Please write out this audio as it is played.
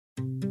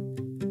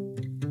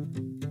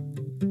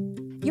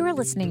You're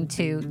listening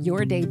to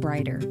Your Day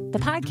Brighter, the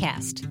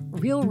podcast,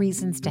 Real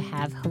Reasons to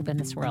Have Hope in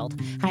This World.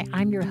 Hi,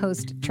 I'm your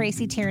host,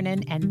 Tracy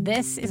Tiernan, and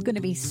this is going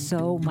to be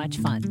so much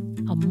fun.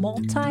 A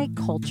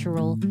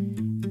multicultural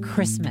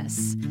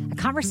Christmas, a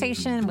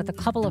conversation with a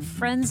couple of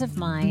friends of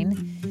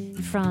mine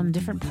from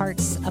different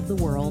parts of the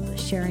world,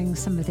 sharing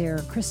some of their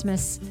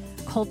Christmas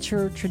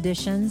culture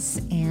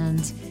traditions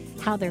and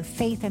how their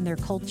faith and their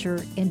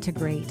culture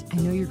integrate.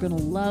 I know you're going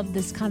to love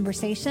this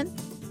conversation.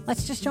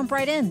 Let's just jump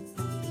right in.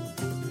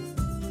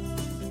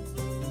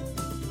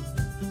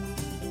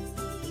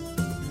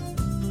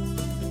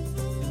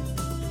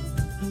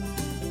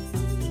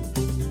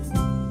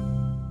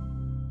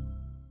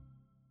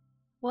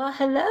 Well,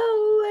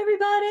 hello,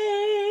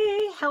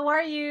 everybody. How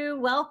are you?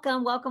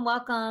 Welcome.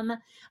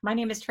 My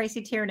name is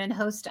Tracy Tiernan,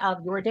 host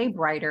of Your Day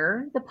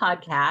Brighter, the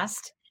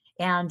podcast,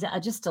 and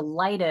just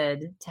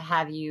delighted to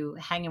have you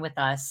hanging with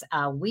us.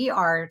 We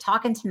are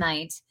talking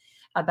tonight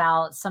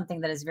about something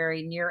that is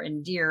very near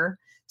and dear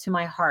to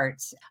my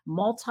heart,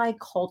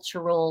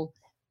 multicultural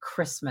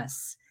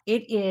Christmas.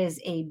 It is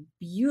a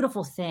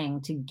beautiful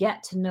thing to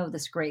get to know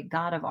this great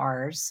God of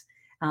ours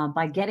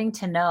by getting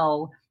to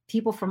know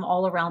people from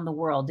all around the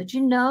world. Did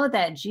you know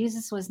that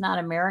Jesus was not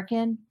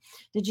American?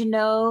 Did you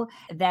know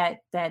that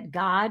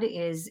God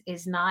is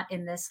not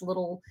in this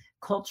little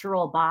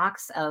cultural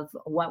box of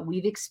what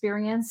we've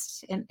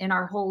experienced in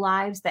our whole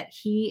lives, that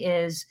he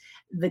is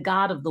the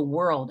God of the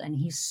world, and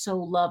he so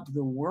loved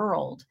the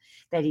world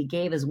that he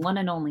gave his one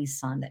and only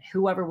son, that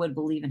whoever would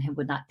believe in him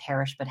would not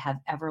perish but have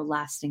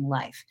everlasting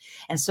life.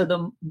 And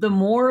so the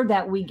more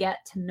that we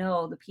get to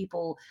know the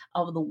people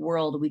of the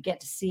world, we get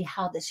to see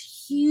how this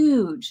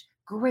huge,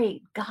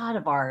 great God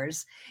of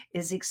ours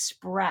is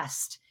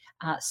expressed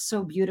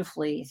so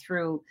beautifully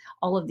through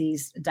all of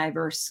these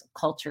diverse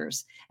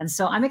cultures. And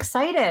so I'm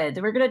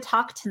excited. We're going to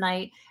talk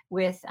tonight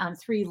with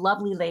three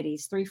lovely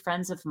ladies, three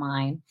friends of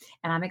mine,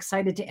 and I'm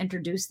excited to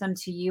introduce them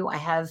to you. I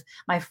have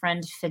my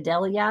friend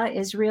Fidelia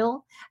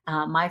Israel,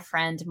 my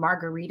friend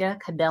Margarita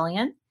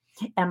Cabellian,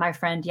 and my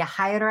friend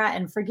Yahaira.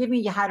 And forgive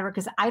me, Yahaira,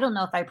 because I don't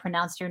know if I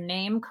pronounced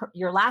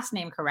your last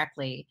name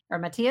correctly. Or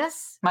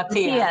Matthias?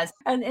 Matthias.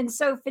 And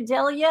so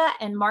Fidelia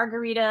and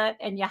Margarita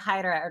and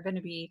Yahaira are going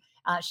to be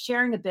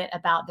sharing a bit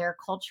about their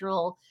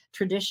cultural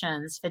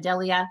traditions.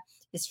 Fidelia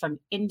is from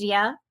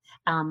India.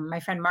 My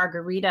friend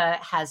Margarita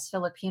has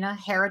Filipino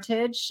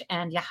heritage,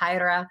 and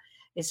Yahaira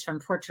is from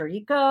Puerto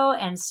Rico.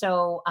 And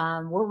so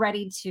we're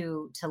ready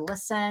to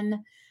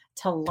listen,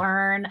 to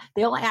learn.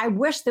 I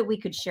wish that we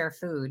could share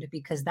food,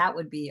 because that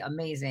would be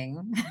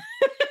amazing.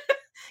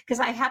 Because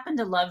I happen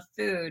to love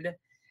food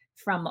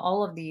from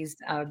all of these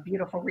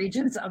beautiful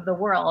regions of the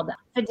world.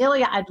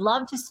 Fidelia, I'd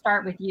love to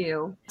start with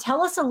you.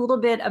 Tell us a little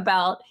bit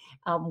about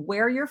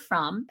where you're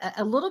from,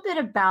 a little bit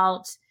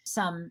about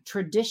some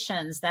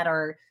traditions that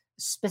are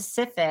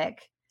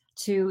specific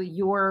to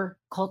your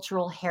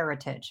cultural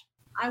heritage.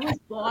 I was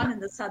born in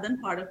the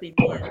southern part of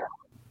India,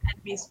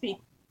 and we speak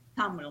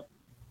Tamil.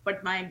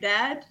 But my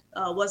dad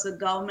was a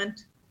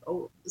government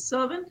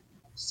servant,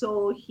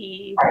 so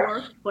he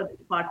worked for the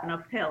Department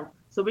of Health,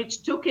 so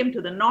which took him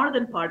to the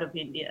northern part of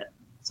India.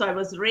 So I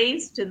was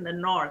raised in the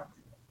north,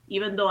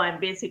 even though I'm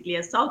basically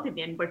a South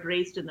Indian, but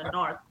raised in the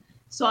north.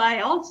 So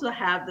I also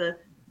have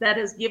that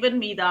has given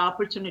me the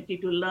opportunity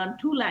to learn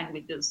two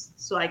languages.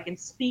 So I can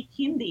speak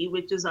Hindi,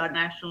 which is our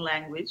national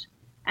language,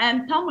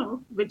 and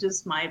Tamil, which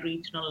is my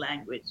regional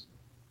language.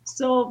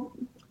 So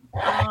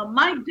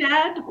my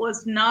dad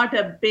was not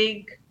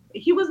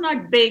he was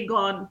not big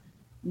on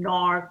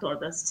North or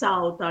the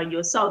South, or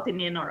you're South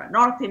Indian or a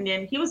North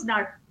Indian. He was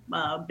not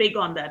big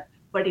on that,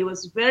 but he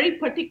was very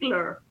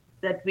particular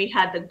that we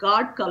had the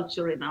God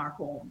culture in our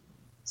home.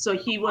 So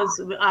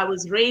I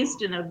was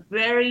raised in a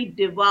very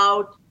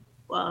devout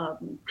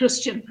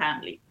Christian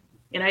family.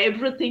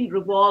 Everything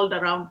revolved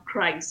around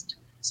Christ.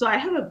 So I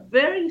have a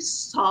very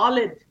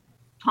solid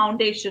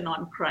foundation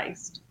on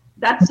Christ.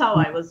 That's how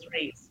I was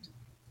raised.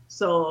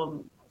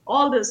 So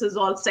all this is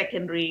all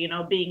secondary,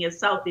 being a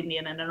South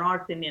Indian and a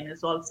North Indian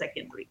is all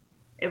secondary.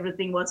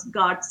 Everything was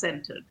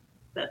God-centered.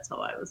 That's how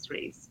I was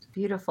raised.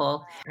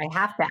 Beautiful. I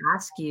have to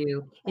ask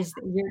you,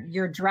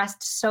 you're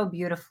dressed so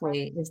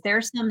beautifully. Is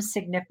there some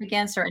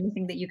significance or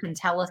anything that you can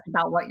tell us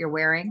about what you're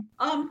wearing?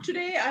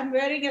 Today I'm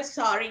wearing a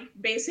sari.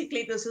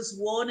 Basically, this is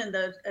worn in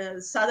the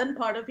southern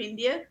part of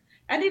India,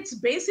 and it's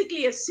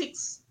basically a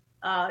 6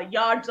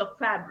 yards of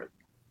fabric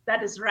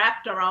that is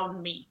wrapped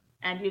around me.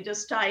 And you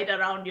just tie it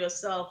around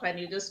yourself and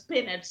you just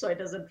pin it so it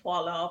doesn't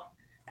fall off.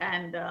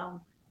 And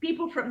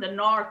people from the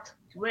north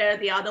wear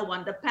the other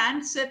one, the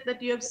pant set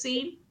that you have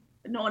seen,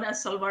 known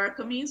as salwar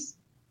kameez.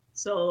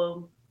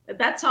 So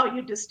that's how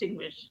you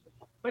distinguish.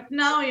 But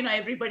now,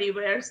 everybody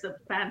wears the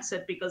pant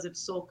set because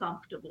it's so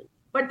comfortable.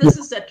 But this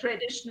is a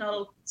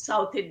traditional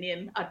South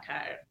Indian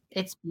attire.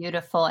 It's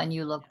beautiful, and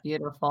you look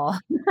beautiful.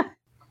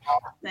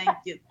 Thank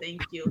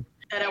you.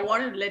 And I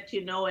wanted to let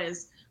you know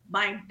is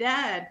my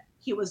dad,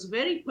 he was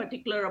very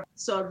particular.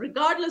 So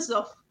regardless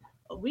of,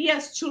 we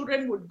as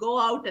children would go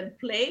out and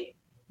play,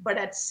 But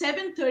at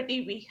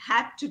 7:30, we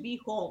had to be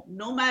home.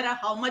 No matter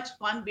how much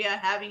fun we are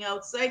having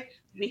outside,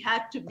 we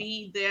had to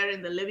be there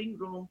in the living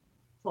room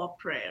for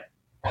prayer.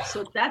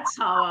 So that's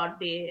how our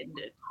day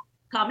ended.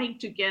 Coming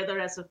together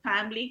as a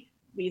family,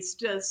 we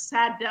still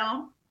sat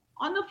down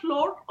on the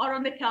floor or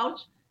on the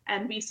couch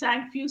and we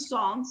sang few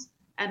songs.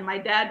 And my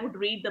dad would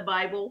read the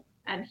Bible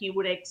and he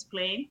would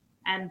explain.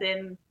 And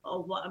then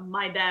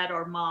my dad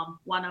or mom,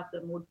 one of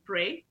them would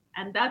pray.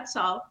 And that's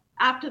how,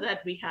 after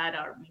that, we had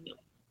our meal.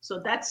 So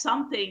that's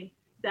something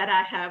that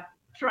I have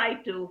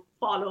tried to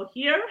follow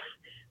here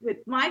with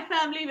my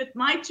family, with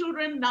my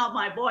children. Now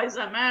my boys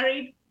are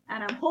married,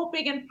 and I'm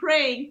hoping and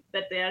praying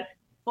that they're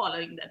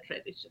following that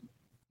tradition.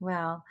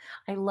 Wow.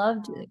 I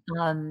loved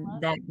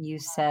that you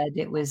said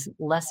it was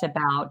less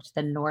about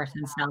the North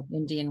and South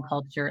Indian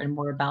culture and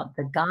more about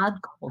the God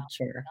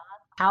culture.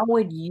 How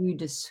would you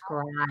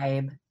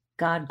describe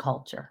God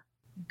culture?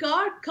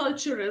 God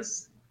culture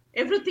is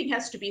everything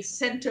has to be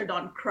centered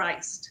on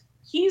Christ.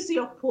 He's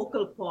your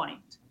focal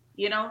point.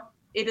 You know,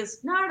 it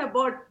is not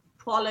about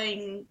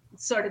following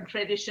certain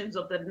traditions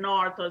of the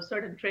North or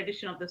certain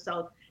tradition of the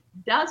South.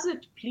 Does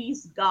it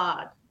please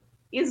God?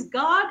 Is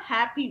God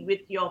happy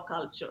with your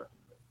culture?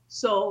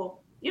 So,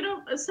 you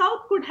know,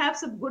 South could have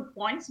some good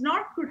points,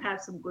 North could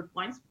have some good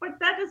points, but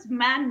that is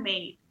man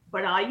made.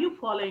 But are you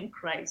following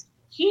Christ?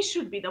 He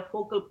should be the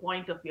focal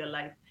point of your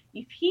life.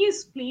 If he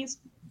is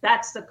pleased,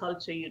 that's the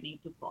culture you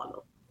need to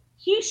follow.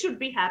 He should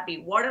be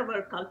happy,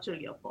 whatever culture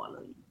you're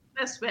following.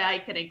 That's where I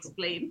can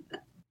explain.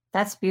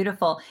 That's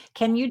beautiful.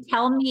 Can you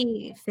tell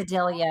me,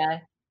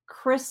 Fidelia,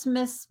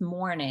 Christmas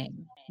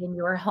morning in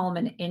your home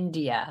in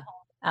India,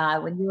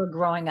 when you were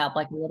growing up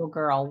like a little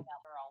girl,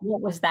 what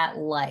was that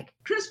like?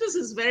 Christmas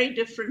is very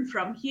different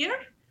from here.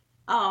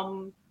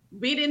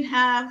 We didn't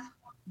have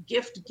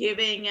gift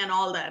giving and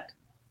all that.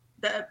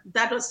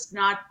 That was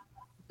not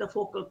the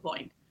focal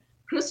point.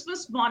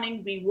 Christmas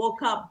morning, we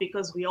woke up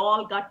because we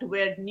all got to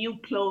wear new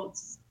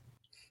clothes.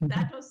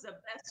 That was the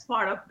best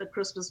part of the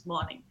Christmas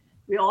morning.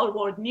 We all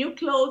wore new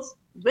clothes,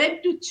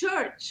 went to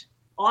church.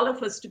 All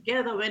of us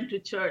together went to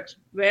church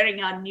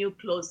wearing our new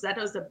clothes. That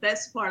was the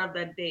best part of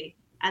that day.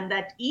 And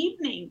that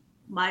evening,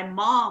 my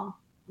mom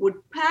would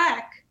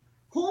pack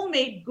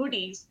homemade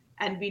goodies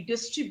and we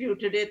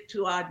distributed it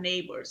to our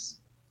neighbors.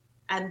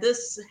 And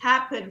this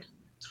happened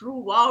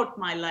throughout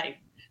my life.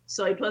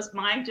 So it was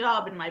my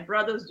job and my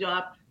brother's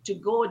job to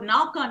go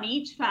knock on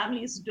each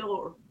family's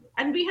door.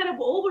 And we had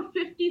over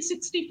 50,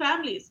 60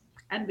 families.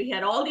 And we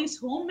had all these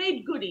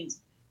homemade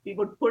goodies. We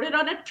would put it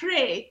on a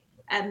tray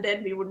and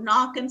then we would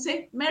knock and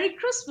say, Merry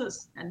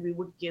Christmas. And we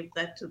would give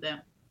that to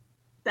them.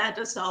 That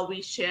is how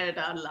we shared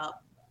our love.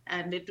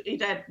 And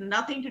it had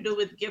nothing to do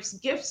with gifts.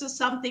 Gifts is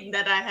something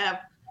that I have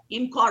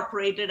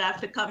incorporated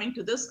after coming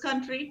to this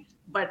country.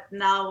 But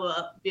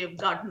now we have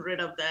gotten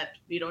rid of that.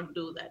 We don't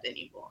do that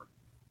anymore.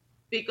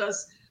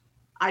 Because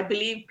I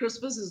believe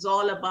Christmas is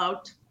all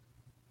about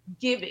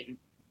giving,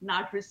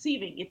 not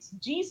receiving. It's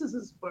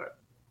Jesus's birth.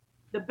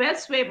 The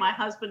best way my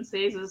husband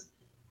says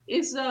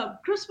is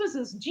Christmas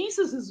is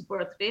Jesus's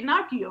birthday,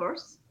 not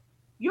yours.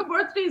 Your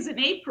birthday is in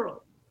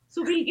April,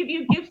 so we'll give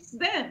you gifts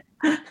then.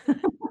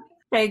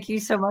 Thank you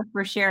so much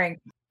for sharing.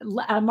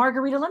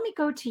 Margarita, let me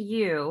go to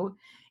you,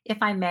 if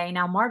I may.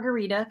 Now,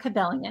 Margarita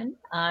Cabellion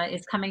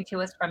is coming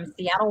to us from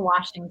Seattle,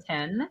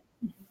 Washington.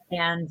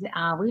 And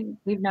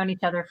we've known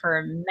each other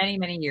for many,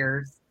 many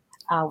years.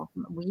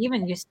 We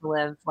even used to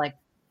live like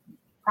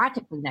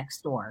practically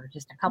next door,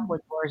 just a couple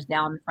of doors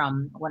down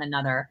from one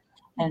another.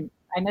 And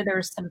I know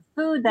there's some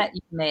food that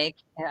you make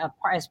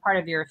as part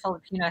of your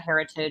Filipino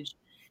heritage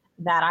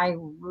that I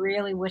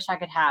really wish I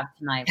could have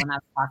tonight when I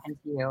was talking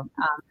to you.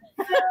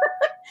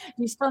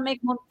 Do you still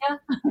make lumpia?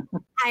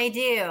 I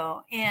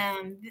do.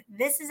 And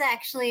this is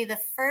actually the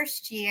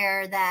first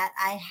year that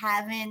I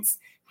haven't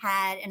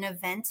had an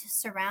event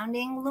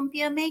surrounding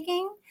lumpia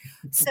making.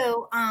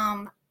 So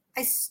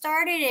I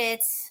started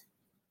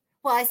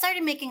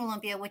making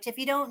lumpia, which if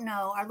you don't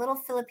know, are little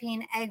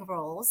Philippine egg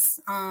rolls.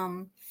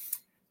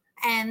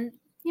 And,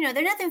 you know,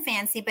 they're nothing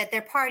fancy, but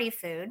they're party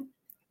food.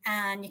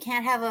 And you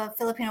can't have a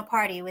Filipino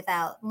party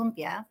without lumpia.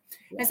 Yeah.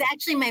 It was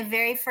actually my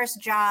very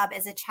first job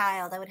as a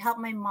child. I would help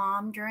my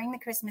mom during the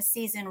Christmas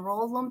season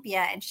roll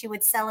lumpia, and she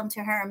would sell them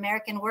to her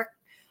American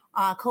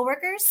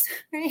coworkers.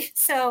 Right?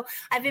 So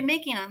I've been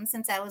making them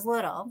since I was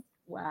little.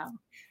 Wow.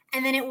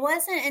 And then it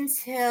wasn't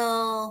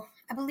until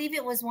I believe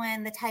it was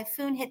when the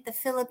typhoon hit the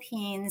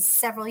Philippines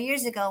several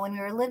years ago, when we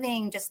were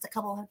living just a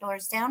couple of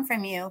doors down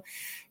from you,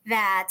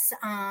 that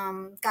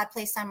God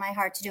placed on my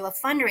heart to do a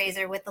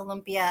fundraiser with the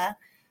lumpia.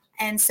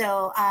 And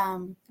so a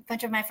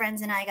bunch of my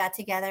friends and I got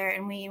together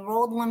and we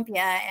rolled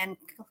lumpia and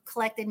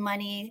collected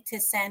money to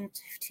send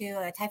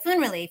to typhoon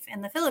relief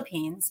in the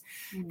Philippines.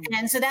 Mm.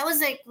 And so that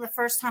was like the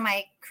first time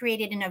I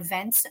created an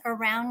event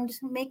around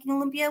making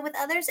lumpia with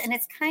others. And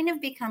it's kind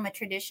of become a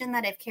tradition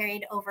that I've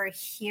carried over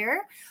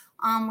here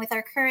with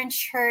our current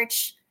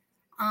church.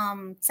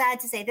 Sad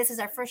to say, this is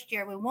our first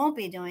year we won't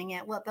be doing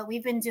it, but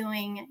we've been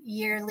doing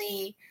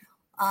yearly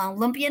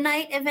lumpia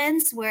night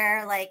events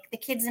where like the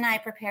kids and I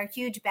prepare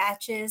huge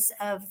batches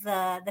of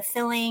the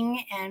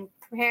filling and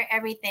prepare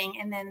everything.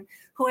 And then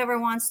whoever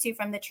wants to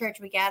from the church,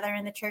 we gather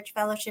in the church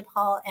fellowship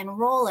hall and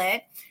roll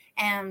it.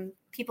 And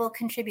people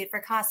contribute for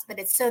costs, but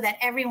it's so that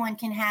everyone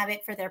can have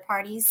it for their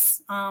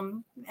parties,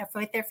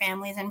 with their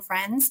families and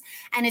friends.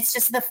 And it's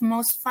just the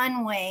most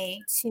fun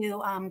way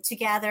to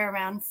gather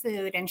around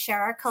food and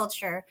share our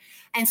culture.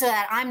 And so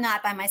that I'm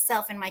not by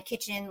myself in my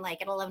kitchen,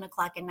 like at 11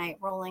 o'clock at night,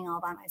 rolling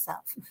all by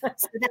myself.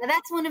 So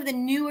that's one of the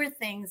newer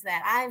things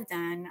that I've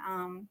done.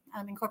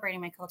 I'm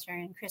incorporating my culture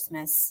in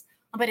Christmas,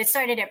 but it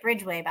started at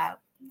Bridgeway about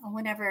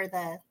whenever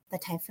the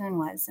typhoon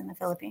was in the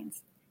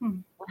Philippines.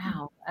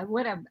 Wow.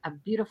 What a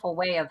beautiful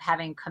way of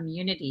having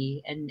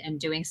community and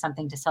doing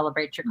something to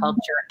celebrate your culture.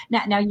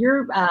 Now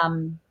you're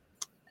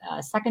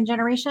second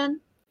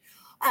generation?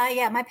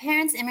 Yeah, my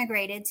parents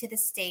immigrated to the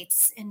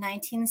States in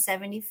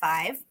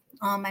 1975.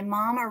 My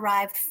mom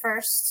arrived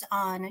first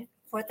on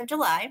 4th of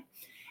July,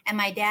 and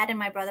my dad and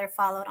my brother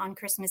followed on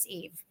Christmas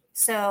Eve.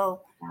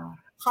 So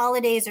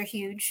holidays are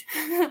huge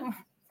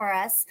for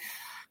us.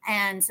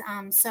 And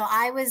so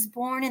I was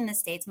born in the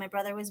States. My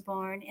brother was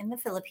born in the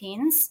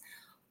Philippines.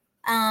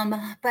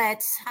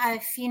 But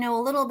if you know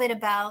a little bit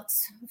about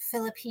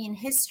Philippine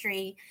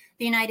history,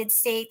 the United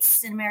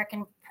States and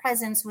American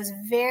presence was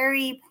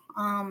very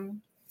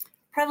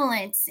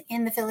prevalent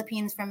in the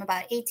Philippines from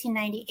about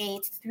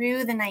 1898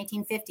 through the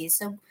 1950s.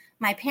 So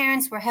my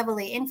parents were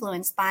heavily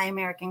influenced by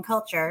American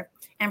culture,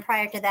 and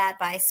prior to that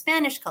by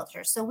Spanish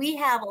culture. So we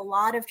have a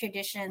lot of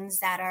traditions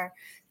that are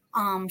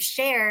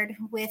shared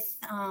with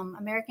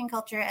American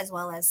culture as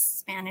well as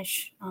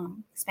Spanish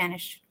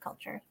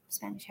culture,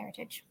 Spanish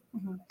heritage.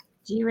 Mm-hmm.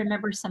 Do you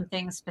remember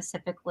something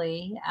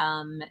specifically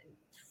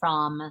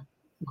from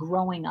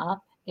growing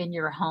up in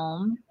your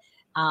home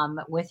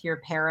with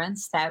your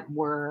parents that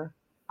were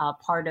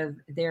part of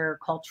their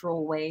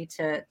cultural way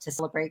to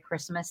celebrate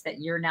Christmas that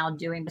you're now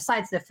doing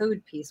besides the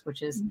food piece,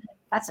 which is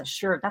that's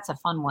a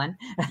fun one.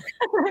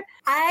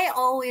 I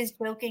always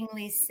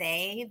jokingly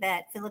say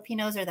that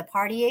Filipinos are the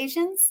party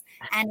Asians,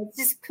 and it's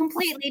just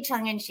completely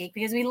tongue in cheek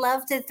because we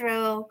love to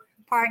throw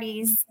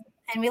parties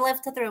and we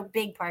love to throw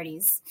big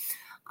parties.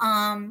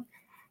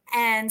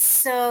 And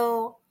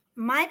so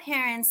my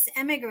parents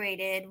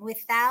emigrated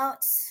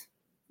without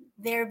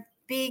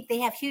they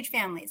have huge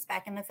families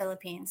back in the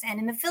Philippines. And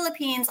in the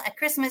Philippines at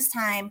Christmas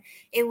time,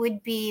 it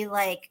would be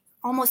like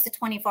almost a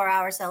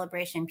 24-hour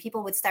celebration.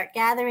 People would start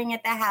gathering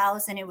at the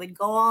house and it would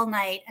go all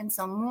night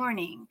until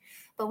morning.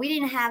 But we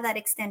didn't have that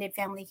extended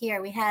family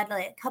here. We had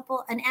like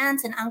an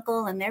aunt and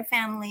uncle and their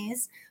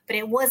families, but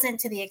it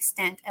wasn't to the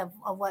extent of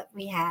what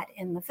we had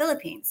in the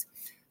Philippines.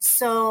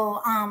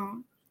 So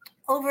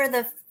over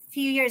the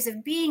few years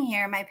of being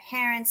here, my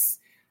parents,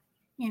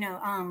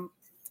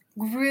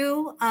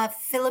 grew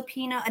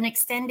an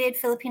extended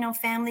Filipino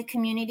family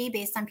community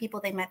based on people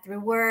they met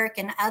through work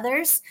and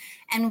others.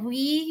 And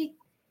we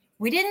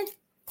didn't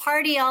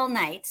party all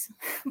night,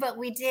 but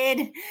we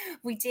did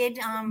carry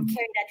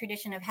that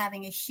tradition of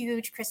having a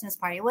huge Christmas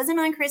party. It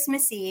wasn't on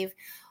Christmas Eve,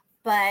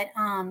 but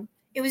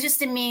it was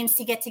just a means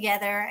to get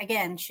together.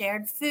 Again,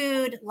 shared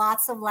food,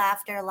 lots of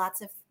laughter,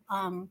 lots of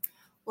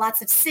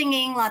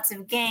singing, lots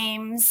of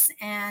games,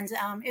 and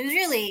it was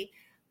really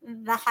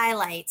the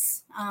highlight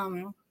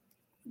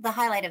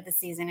of the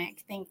season. I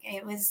think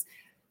it was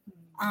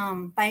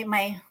by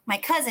my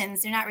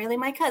cousins. They're not really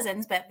my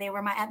cousins, but they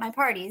were at our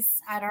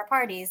parties.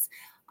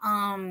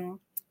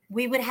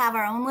 We would have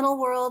our own little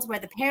world where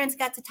the parents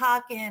got to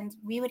talk, and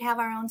we would have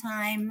our own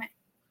time.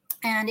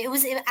 And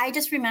I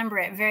just remember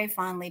it very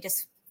fondly.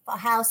 Just a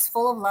house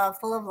full of love,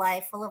 full of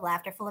life, full of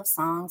laughter, full of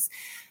songs,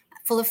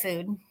 full of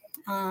food.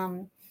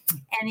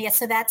 And yeah,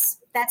 so that's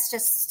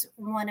just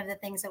one of the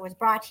things that was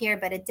brought here,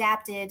 but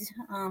adapted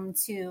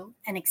to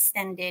an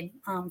extended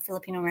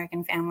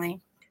Filipino-American family.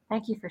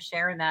 Thank you for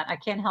sharing that. I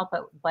can't help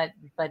but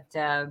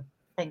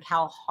think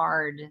how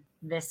hard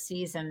this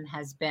season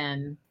has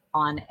been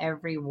on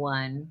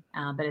everyone.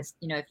 But it's,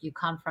 if you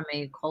come from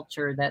a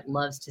culture that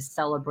loves to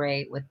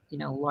celebrate with,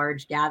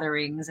 large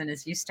gatherings and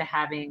is used to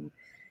having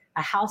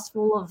a house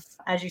full of,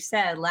 as you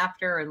said,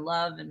 laughter and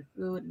love and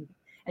food,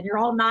 and you're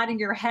all nodding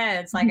your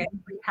heads like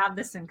we have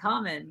this in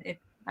common.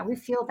 We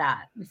feel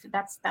that.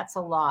 That's a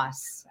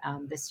loss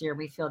this year.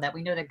 We feel that.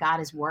 We know that God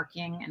is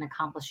working and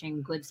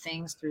accomplishing good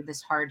things through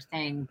this hard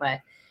thing, but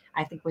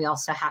I think we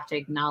also have to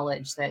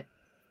acknowledge that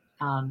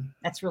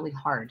that's really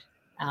hard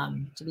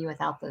to be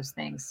without those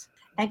things.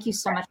 Thank you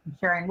so much for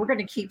sharing. We're going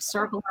to keep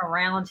circling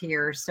around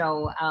here.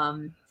 So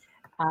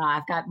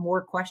I've got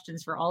more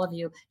questions for all of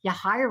you.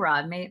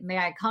 Yahaira, may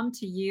I come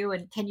to you,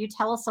 and can you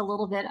tell us a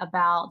little bit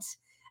about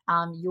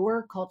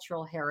your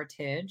cultural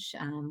heritage,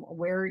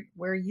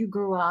 where you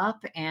grew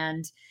up,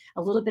 and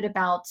a little bit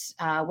about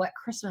what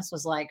Christmas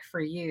was like for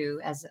you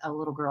as a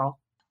little girl?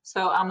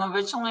 So I'm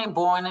originally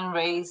born and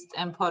raised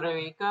in Puerto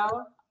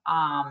Rico.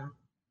 I'm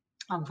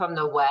from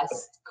the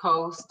west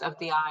coast of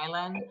the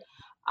island.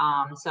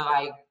 So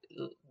I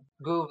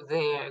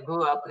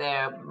grew up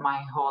there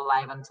my whole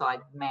life until I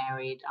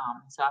married.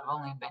 So I've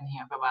only been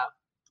here for about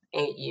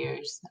 8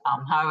 years,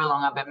 however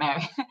long I've been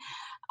married.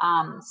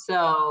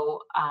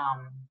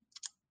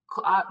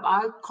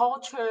 Our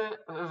culture,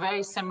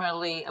 very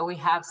similarly, we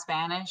have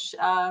Spanish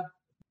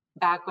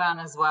background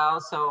as well.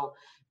 So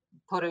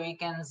Puerto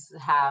Ricans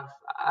have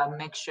a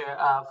mixture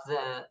of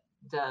the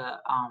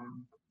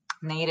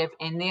native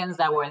Indians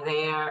that were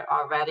there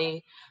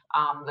already.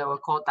 They were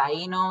called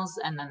Taínos,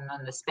 and then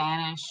when the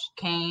Spanish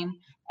came,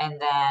 and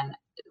then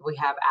we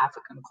have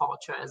African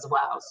culture as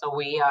well. So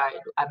we are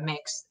a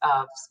mix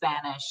of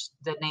Spanish,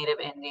 the native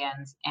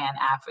Indians, and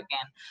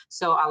African.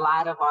 So a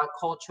lot of our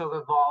culture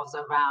revolves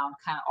around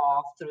kind of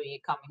all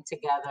three coming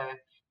together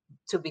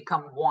to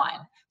become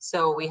one.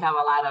 So we have a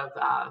lot of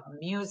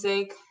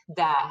music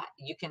that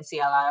you can see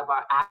a lot of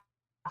our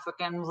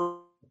African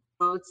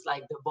roots,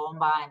 like the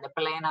bomba and the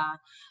plena.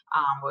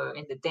 We're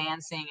in the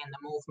dancing and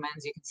the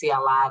movements. You can see a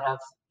lot of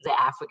the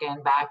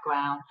African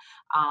background.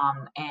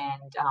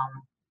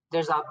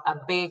 There's a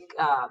big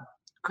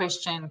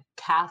Christian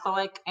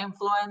Catholic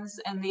influence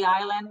in the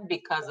island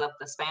because of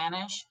the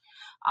Spanish.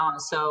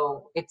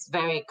 So it's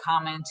very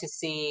common to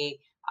see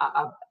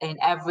in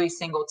every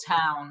single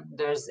town,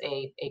 there's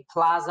a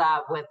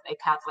plaza with a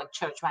Catholic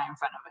church right in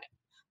front of it.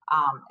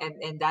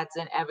 And that's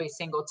in every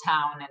single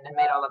town in the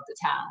middle of the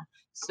town.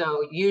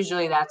 So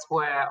usually that's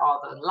where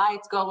all the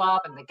lights go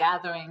up and the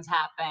gatherings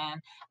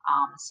happen.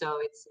 So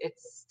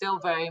it's still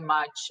very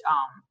much,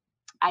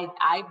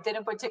 I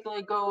didn't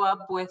particularly grow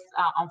up with,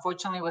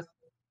 unfortunately, with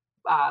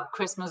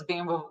Christmas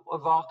being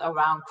revolved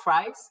around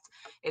Christ.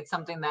 It's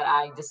something that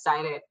I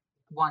decided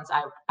once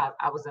I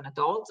was an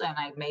adult and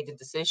I made the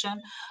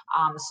decision.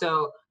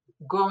 So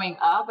growing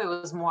up, it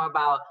was more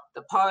about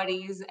the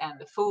parties and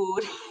the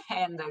food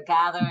and the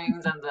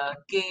gatherings and the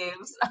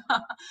gifts.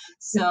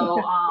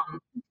 So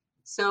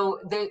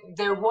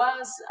there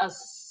was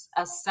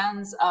a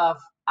sense of,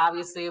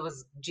 obviously it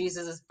was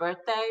Jesus's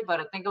birthday, but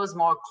I think it was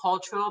more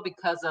cultural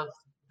because of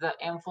the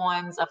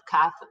influence of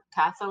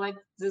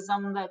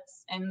Catholicism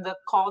that's in the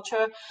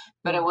culture,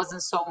 but it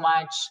wasn't so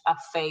much a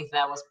faith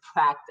that was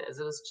practiced.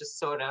 It was just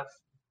sort of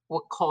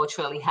what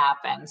culturally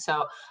happened.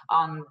 So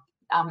on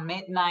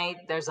midnight,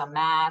 there's a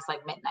mass,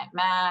 like midnight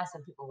mass,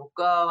 and people will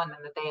go, and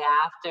then the day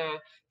after,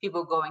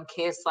 people go and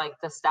kiss like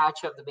the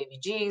statue of the baby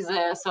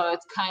Jesus. So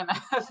it's kind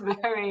of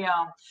very,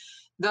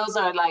 those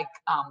are like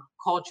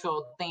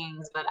cultural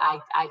things, but I,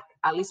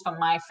 at least from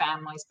my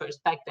family's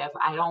perspective,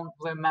 I don't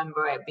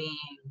remember it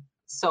being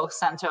so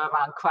centered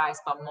around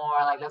Christ, but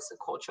more like that's a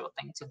cultural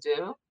thing to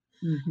do.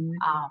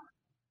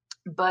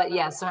 But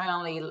yeah,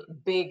 certainly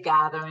big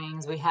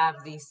gatherings. We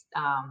have these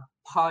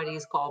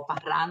parties called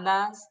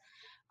parrandas,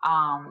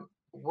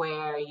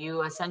 where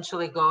you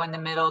essentially go in the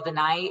middle of the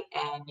night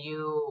and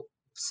you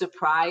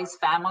surprise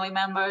family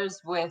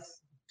members with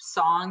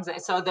songs.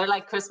 So they're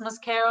like Christmas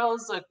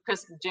carols or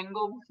Christmas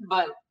jingle,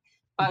 but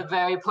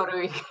very Puerto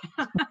Rican.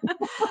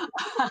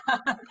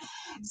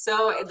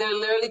 So they're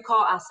literally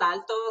called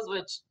asaltos,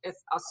 which is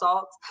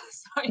assault.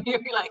 So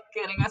you're like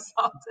getting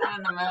assaulted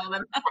in the middle of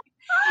the night.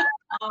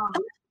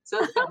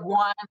 So it's like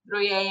 1,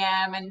 3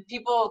 a.m. and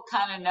people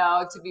kind of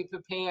know to be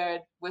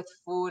prepared with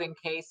food in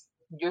case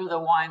you're the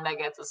one that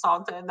gets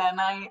assaulted that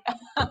night.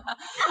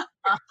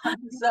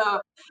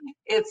 So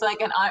it's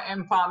like an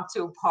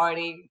impromptu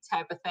party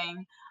type of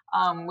thing.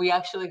 We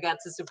actually got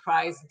to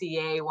surprise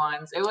DA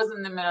once. It was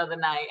in the middle of the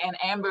night and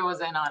Amber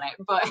was in on it,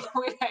 but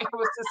we were able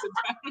to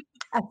surprise.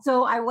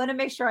 So I want to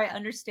make sure I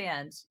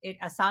understand it.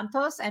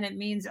 Asantos, and it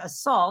means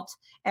assault,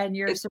 and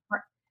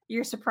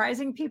you're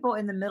surprising people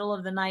in the middle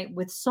of the night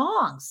with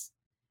songs.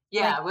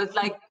 Yeah, with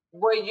like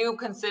what you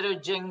consider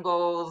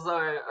jingles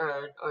or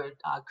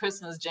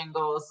Christmas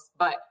jingles,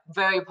 but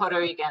very Puerto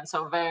Rican.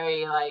 So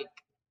very like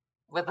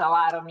with a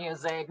lot of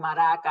music,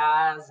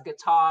 maracas,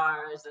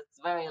 guitars. It's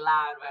very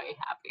loud, very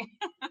happy.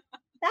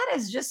 That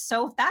is just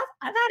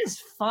that is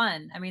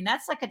fun. I mean,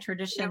 that's like a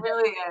tradition. It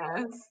really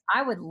is.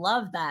 I would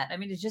love that. I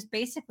mean, it's just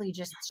basically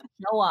just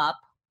show up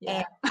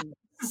and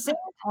sing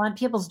on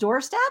people's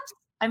doorsteps.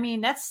 I mean,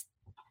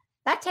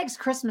 that takes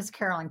Christmas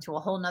caroling to a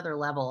whole nother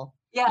level.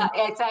 Yeah,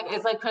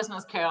 it's like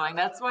Christmas caroling.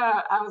 That's where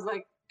I was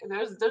like,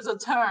 there's a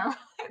term.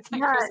 It's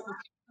like Christmas.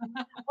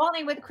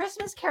 Only with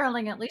Christmas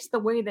caroling, at least the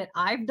way that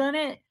I've done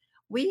it,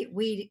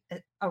 we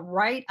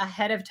write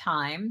ahead of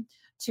time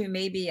to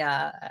maybe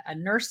a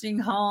nursing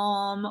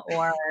home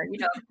or a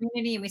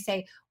community, and we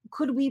say,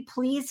 could we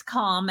please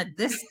come at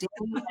this day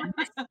and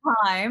this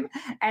time?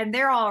 And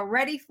they're all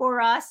ready for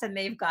us, and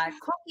they've got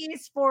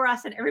cookies for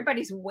us, and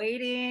everybody's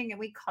waiting, and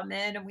we come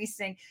in and we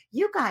sing.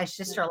 You guys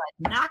just are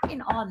like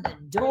knocking on the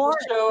door.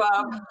 Show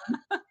up.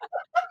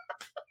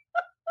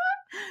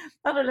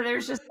 I don't know.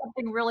 There's just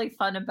something really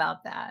fun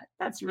about that.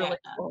 That's really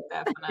cool.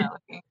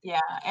 Definitely. Yeah.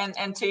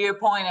 And to your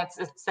point, it's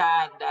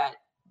sad that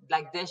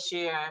like this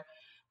year,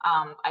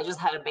 I just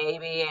had a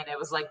baby and it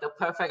was like the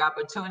perfect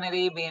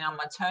opportunity being on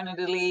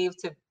maternity leave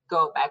to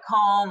go back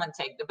home and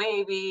take the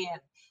baby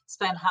and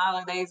spend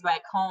holidays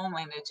back home.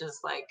 And it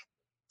just like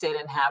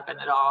didn't happen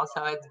at all.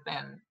 So it's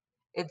been,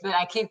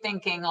 I keep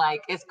thinking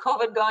like, is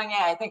COVID going?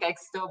 Yeah, I think I could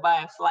still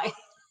buy a flight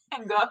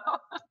and go.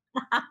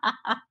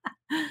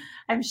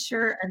 I'm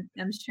sure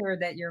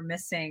that you're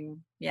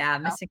missing, yeah,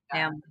 Oh, missing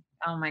yeah. family.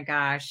 Oh my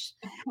gosh.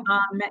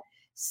 Um,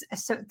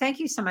 so thank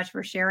you so much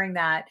for sharing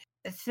that.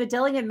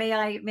 Fidelia, may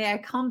I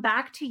come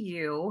back to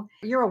you?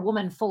 You're a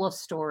woman full of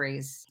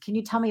stories. Can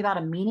you tell me about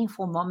a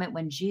meaningful moment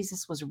when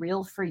Jesus was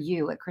real for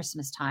you at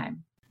Christmas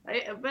time?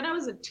 When I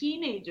was a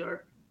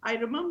teenager, I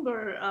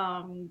remember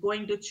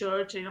going to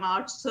church.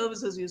 Our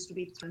services used to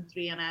be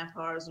 3.5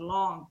 hours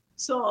long,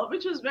 so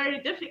which was very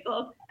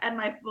difficult. And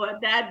my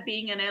dad,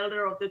 being an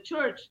elder of the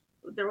church,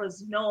 there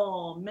was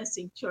no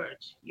missing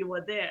church. You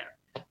were there.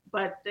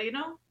 But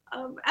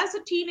as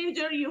a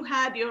teenager, you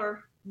had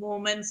your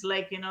moments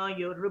like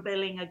you're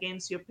rebelling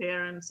against your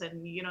parents,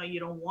 and you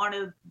don't want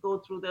to go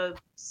through the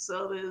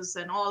service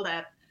and all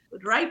that.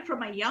 Right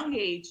from a young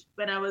age,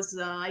 when I was,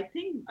 I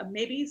think,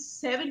 maybe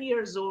 7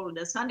 years old,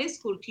 a Sunday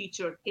school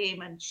teacher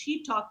came and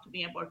she talked to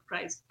me about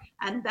Christ.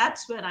 And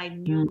that's when I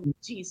knew Mm.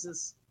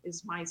 Jesus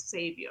is my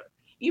savior.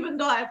 Even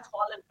though I've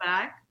fallen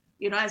back,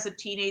 as a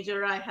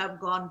teenager, I have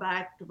gone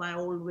back to my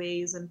old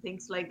ways and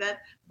things like that.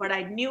 But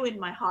I knew in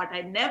my heart,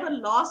 I never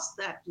lost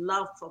that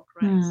love for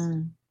Christ.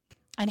 Hmm.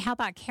 And how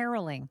about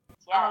caroling?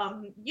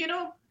 um, you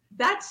know,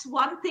 that's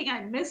one thing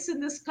I miss in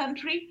this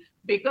country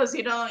because,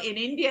 in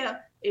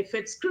India, if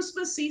it's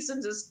Christmas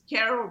season, just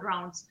carol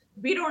grounds.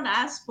 We don't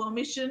ask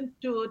permission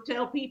to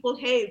tell people,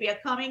 hey, we are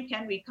coming,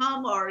 can we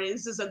come? Or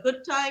is this a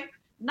good time?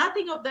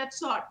 Nothing of that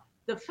sort.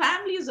 The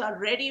families are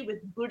ready with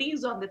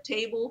goodies on the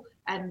table,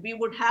 and we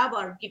would have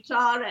our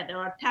guitar and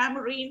our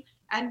tambourine,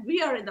 and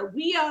we are in the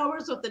wee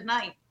hours of the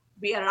night.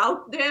 We are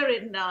out there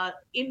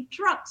in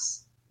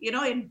trucks,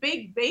 in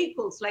big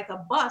vehicles like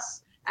a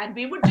bus, and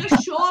we would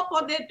just show up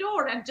on their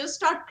door and just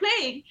start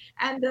playing,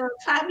 and the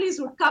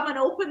families would come and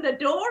open the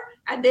door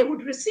and they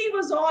would receive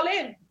us all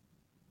in.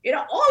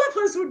 All of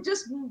us would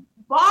just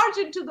barge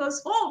into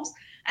those homes,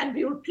 and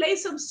we would play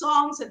some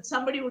songs, and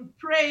somebody would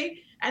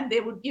pray, and they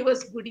would give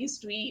us goodies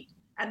to eat,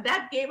 and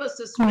that gave us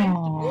the strength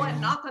to go and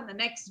knock on the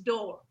next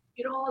door.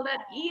 All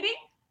that eating,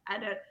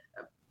 and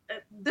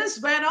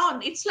this went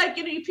on. It's like,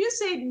 if you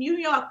say New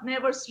York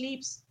never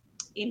sleeps,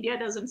 India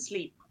doesn't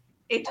sleep.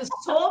 It is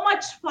so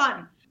much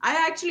fun. I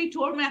actually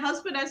told my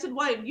husband, I said,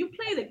 why you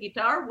play the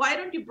guitar? Why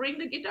don't you bring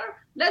the guitar?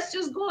 Let's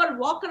just go and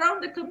walk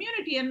around the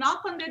community and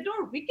knock on their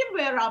door. We can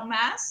wear our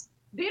masks.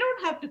 They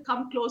don't have to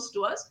come close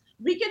to us.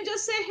 We can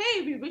just say,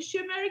 hey, we wish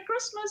you a Merry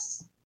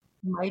Christmas.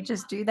 Might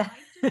just do that.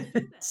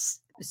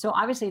 So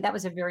obviously that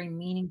was a very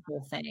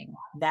meaningful thing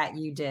that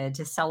you did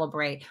to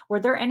celebrate.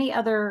 Were there any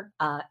other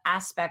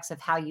aspects of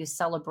how you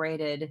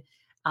celebrated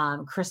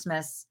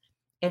Christmas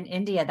in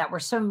India that were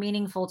so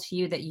meaningful to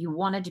you that you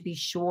wanted to be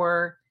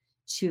sure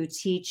to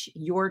teach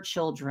your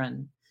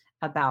children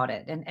about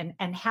it?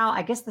 And how,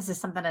 I guess this is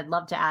something I'd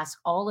love to ask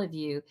all of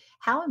you,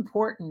 how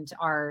important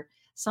are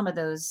some of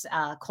those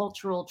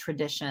cultural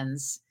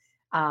traditions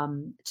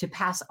to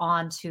pass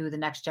on to the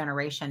next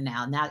generation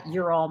now? Now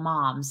you're all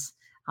moms,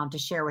 to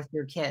share with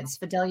your kids.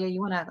 Fidelia, you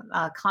want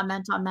to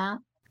comment on that?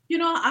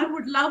 I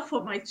would love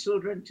for my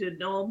children to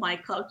know my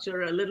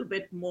culture a little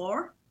bit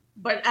more.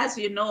 But as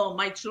you know,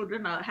 my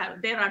children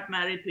they're not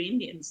married to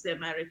Indians, they're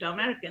married to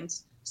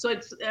Americans. So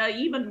it's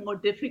even more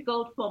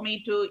difficult for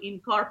me to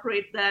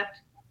incorporate that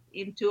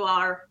into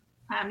our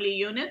family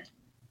unit.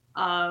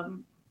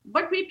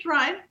 But we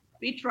try.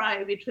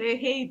 We say,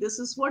 hey, this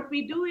is what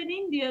we do in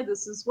India.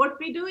 This is what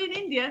we do in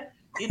India.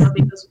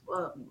 Because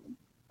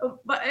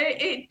but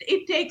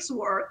it takes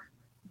work.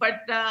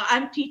 But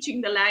I'm teaching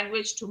the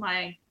language to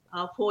my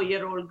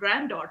 4-year-old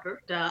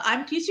granddaughter.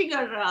 I'm teaching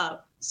her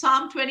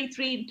Psalm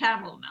 23 in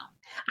Tamil now.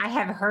 I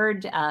have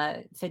heard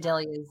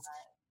Fidelia's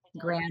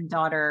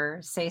granddaughter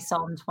say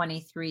Psalm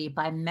 23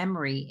 by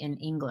memory in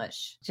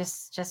English.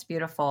 Just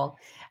beautiful.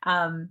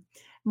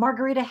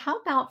 Margarita, how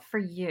about for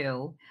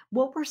you?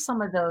 What were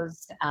some of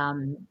those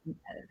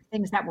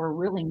things that were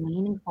really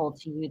meaningful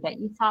to you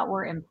that you thought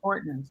were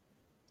important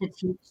to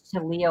teach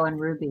to Leo and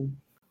Ruby?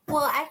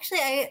 Well,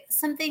 actually,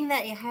 something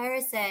that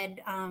Yahaira said,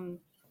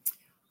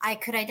 I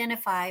could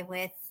identify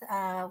with,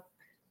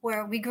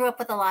 where we grew up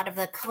with a lot of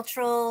the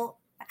cultural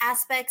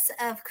aspects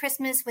of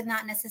Christmas, with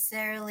not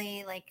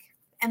necessarily like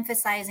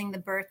emphasizing the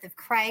birth of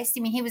Christ. I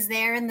mean, he was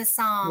there in the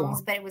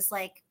songs, but it was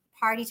like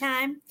party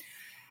time.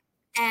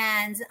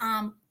 And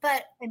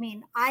but I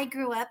mean, I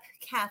grew up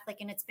Catholic,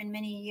 and it's been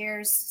many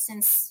years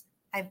since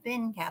I've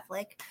been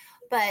Catholic,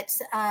 but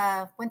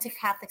went to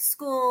Catholic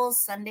schools,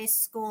 Sunday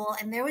school,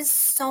 and there was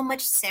so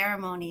much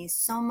ceremony,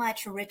 so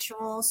much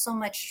ritual, so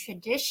much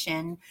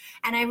tradition,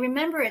 and I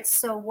remember it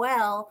so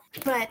well.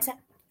 But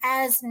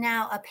as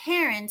now a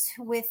parent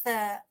with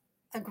a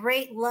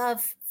great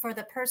love for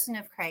the person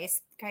of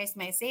Christ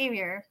my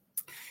Savior,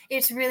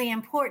 it's really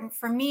important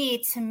for me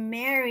to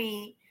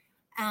marry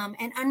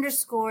and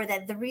underscore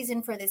that the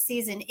reason for the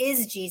season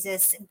is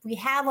Jesus. We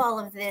have all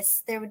of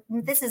this.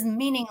 This is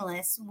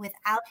meaningless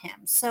without him.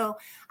 So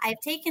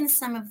I've taken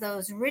some of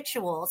those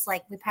rituals,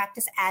 like we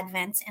practice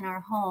Advent in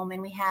our home,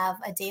 and we have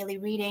a daily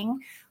reading.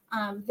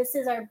 This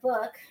is our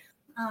book.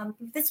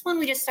 This one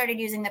we just started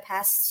using the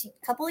past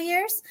couple of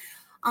years.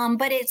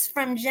 But it's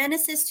from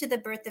Genesis to the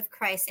birth of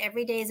Christ.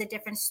 Every day is a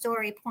different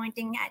story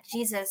pointing at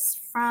Jesus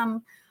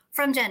from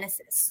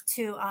Genesis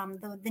to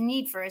the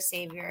need for a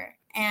savior.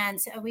 And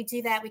we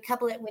do that. We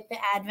couple it with the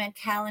Advent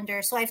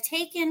calendar. So I've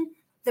taken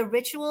the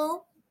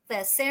ritual,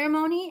 the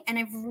ceremony, and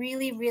I've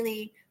really,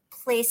 really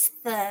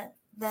placed the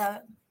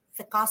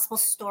gospel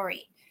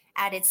story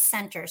at its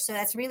center. So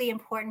that's really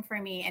important for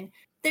me. And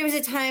there was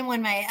a time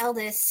when my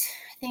eldest,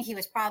 I think he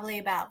was probably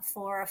about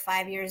 4 or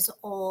 5 years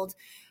old,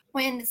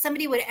 when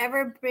somebody would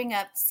ever bring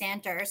up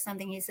Santa or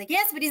something, he's like,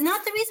 yes, but he's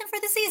not the reason for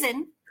the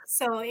season.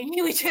 So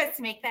he would just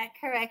make that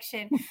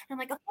correction. I'm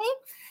like, okay,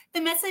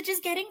 the message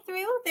is getting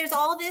through. There's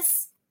all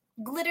this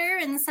glitter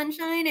and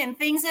sunshine and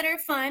things that are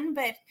fun,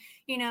 but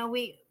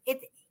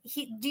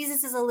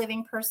Jesus is a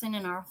living person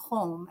in our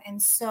home.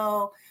 And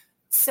so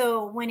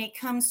when it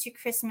comes to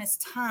Christmas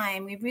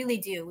time, we really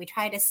do. We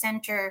try to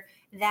center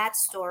that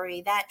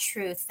story, that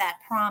truth, that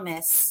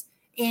promise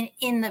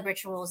in the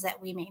rituals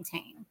that we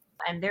maintain.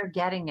 And they're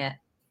getting it.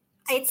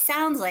 It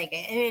sounds like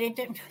it.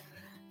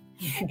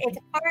 It's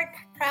heart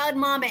proud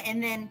mama,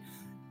 and then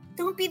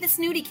don't be the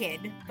snooty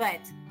kid. But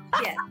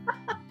yeah.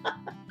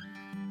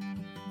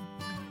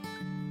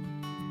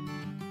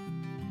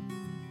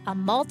 A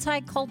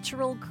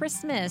multicultural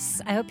Christmas.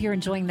 I hope you're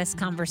enjoying this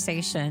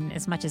conversation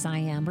as much as I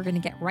am. We're going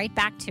to get right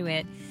back to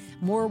it.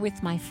 More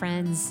with my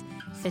friends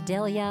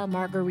Fidelia,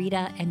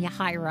 Margarita, and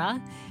Yahaira,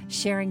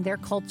 sharing their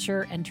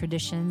culture and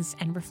traditions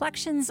and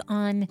reflections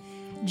on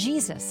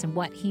Jesus and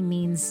what he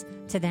means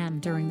to them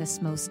during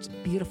this most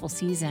beautiful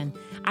season.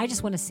 I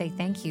just want to say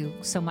thank you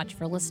so much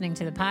for listening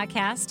to the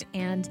podcast,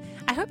 and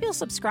I hope you'll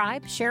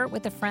subscribe, share it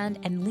with a friend,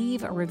 and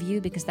leave a review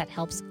because that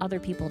helps other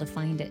people to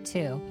find it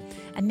too.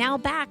 And now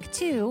back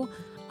to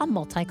A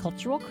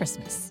Multicultural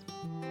Christmas.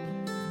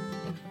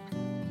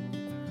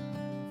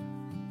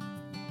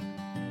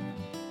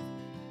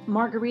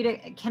 Margarita,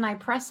 can I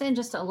press in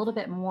just a little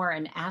bit more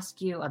and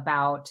ask you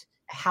about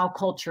how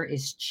culture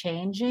is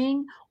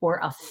changing or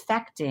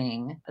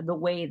affecting the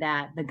way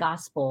that the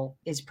gospel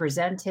is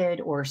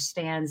presented or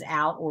stands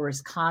out or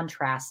is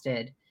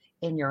contrasted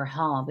in your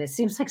home? It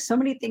seems like so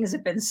many things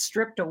have been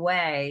stripped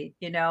away.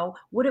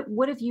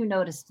 What have you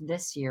noticed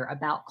this year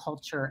about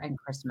culture and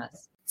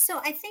Christmas? So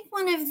I think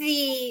one of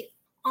the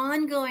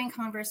ongoing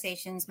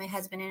conversations my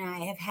husband and I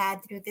have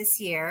had through this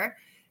year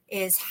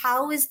is,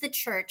 how is the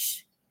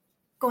church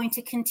going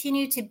to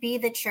continue to be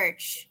the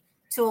church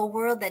to a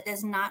world that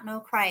does not know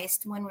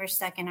Christ when we're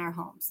stuck in our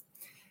homes?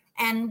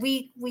 And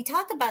we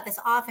talk about this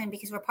often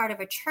because we're part of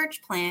a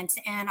church plant,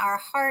 and our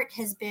heart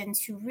has been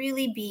to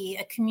really be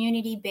a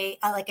community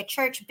like a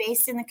church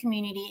based in the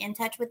community, in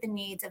touch with the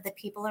needs of the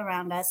people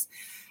around us.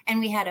 And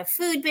we had a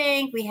food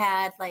bank, we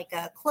had like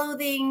a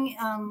clothing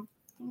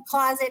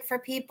closet for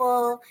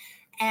people,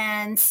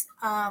 and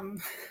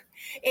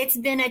it's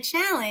been a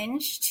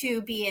challenge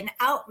to be an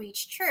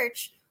outreach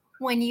church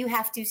when you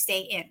have to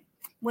stay in.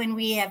 When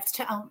we have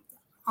to,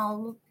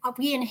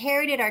 we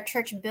inherited our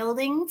church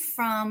building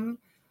from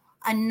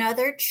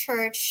another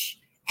church,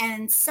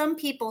 and some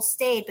people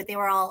stayed, but they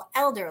were all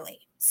elderly.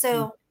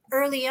 So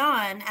early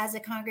on, as a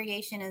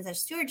congregation, as a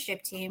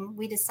stewardship team,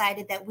 we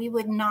decided that we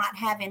would not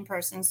have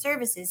in-person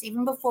services,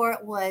 even before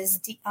it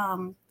was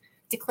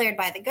declared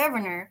by the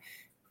governor,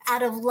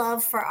 out of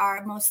love for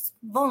our most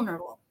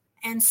vulnerable.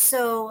 And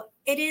so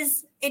it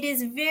is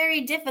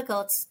very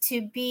difficult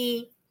to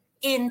be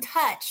in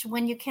touch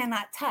when you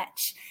cannot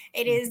touch.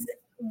 It is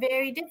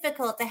very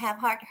difficult to have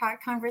heart-to-heart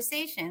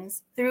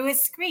conversations through a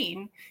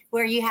screen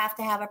where you have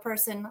to have a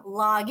person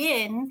log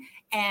in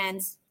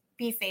and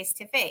be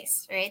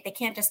face-to-face, right? They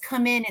can't just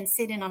come in and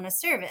sit in on a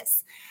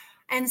service.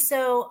 And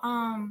so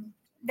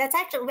that's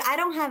actually, I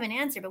don't have an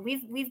answer, but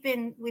we've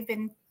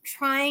been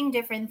trying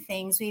different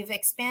things. We've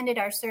expanded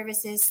our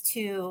services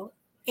to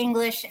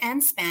English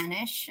and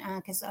Spanish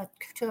because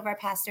 2 of our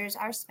pastors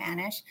are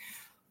Spanish.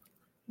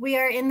 We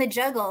are in the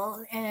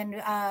juggle, and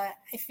I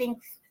think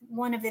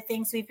one of the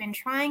things we've been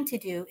trying to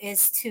do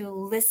is to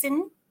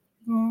listen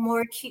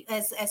more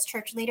as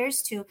church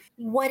leaders to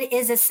what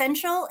is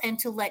essential and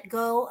to let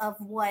go of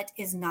what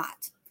is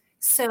not.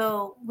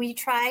 So we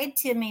tried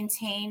to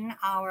maintain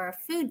our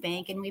food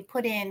bank, and we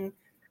put in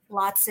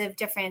lots of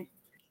different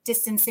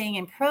distancing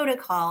and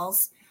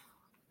protocols,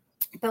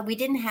 but we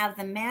didn't have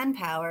the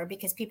manpower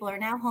because people are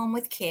now home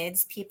with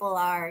kids. People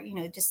are,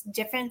 just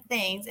different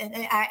things and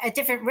at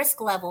different risk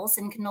levels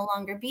and can no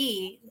longer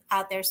be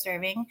out there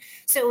serving.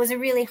 So it was a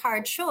really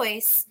hard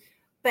choice,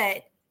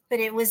 but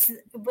it was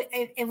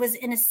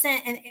in a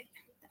sense, and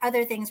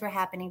other things were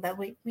happening, but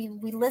we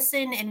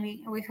listened, and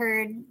we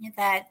heard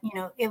that,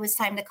 it was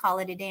time to call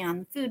it a day on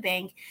the food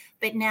bank,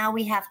 but now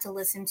we have to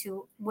listen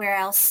to where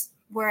else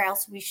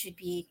we should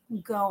be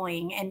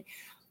going, and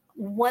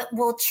what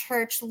will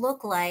church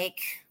look like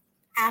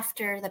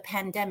after the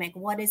pandemic?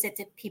 What is it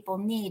that people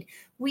need?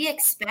 We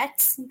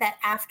expect that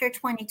after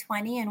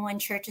 2020, and when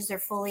churches are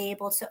fully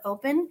able to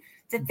open,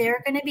 that there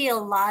are going to be a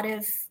lot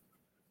of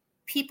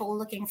people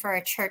looking for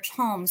a church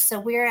home. So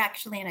we're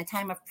actually in a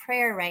time of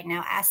prayer right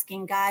now,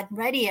 asking God,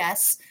 ready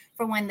us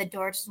for when the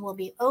doors will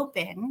be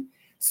open,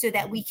 so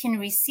that we can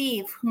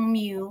receive whom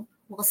you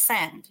will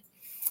send.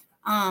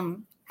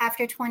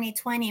 After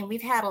 2020,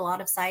 we've had a lot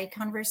of side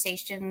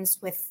conversations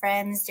with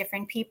friends,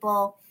 different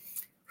people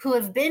who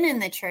have been in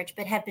the church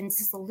but have been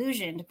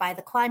disillusioned by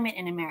the climate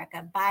in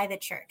America, by the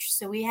church.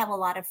 So we have a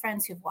lot of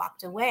friends who've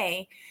walked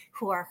away,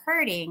 who are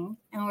hurting,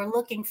 and we're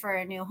looking for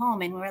a new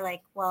home. And we're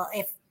like, well,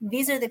 if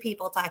these are the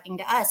people talking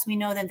to us, we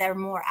know that there are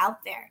more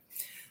out there.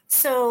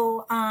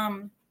 So,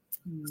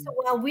 so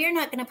while we're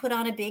not going to put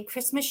on a big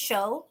Christmas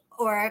show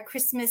or a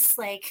Christmas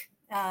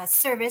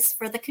service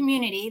for the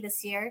community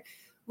this year,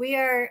 we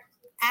are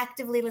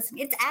actively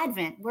listening. It's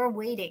Advent. We're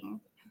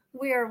waiting.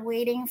 We are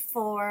waiting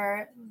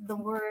for the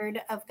word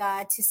of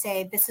God to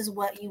say, this is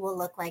what you will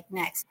look like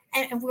next.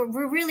 And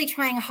we're really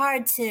trying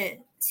hard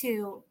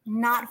to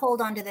not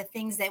hold on to the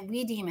things that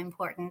we deem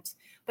important,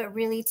 but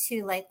really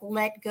to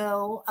let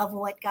go of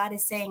what God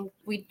is saying.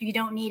 You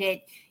don't need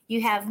it.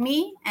 You have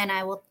me, and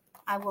I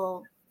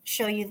will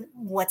show you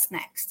what's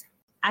next.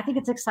 I think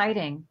it's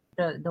exciting,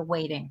 the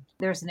waiting.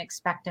 There's an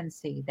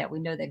expectancy that we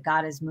know that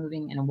God is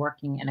moving and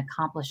working and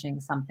accomplishing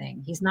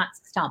something. He's not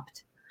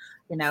stumped.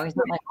 He's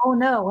not like, oh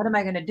no, what am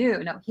I going to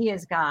do? No, he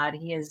is God.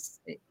 He's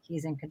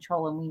in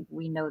control, and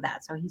we know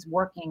that. So he's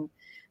working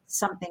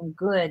something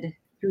good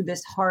through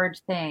this hard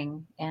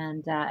thing,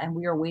 and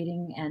we are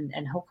waiting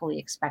and hopefully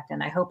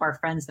expectant. I hope our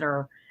friends that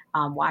are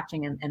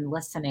watching and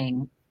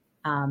listening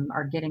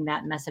are getting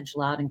that message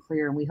loud and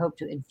clear. And we hope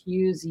to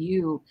infuse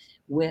you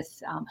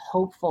with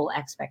hopeful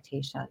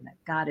expectation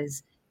that God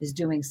is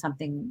doing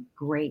something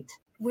great.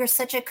 We're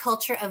such a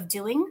culture of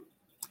doing.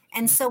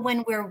 And so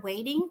when we're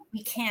waiting,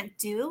 we can't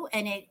do.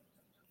 And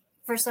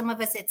for some of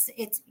us,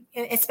 it's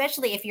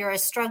especially if you're a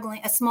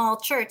small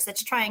church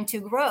that's trying to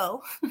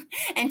grow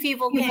and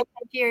people can't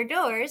come to your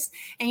doors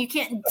and you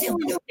can't do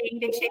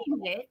anything to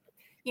change it.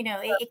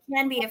 It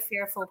can be a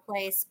fearful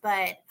place,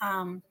 but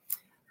God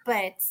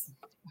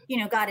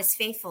is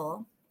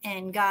faithful,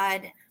 and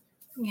God,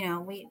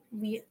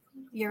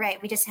 you're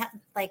right. We just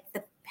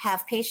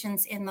have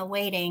patience in the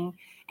waiting,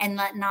 and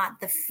let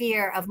not the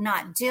fear of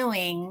not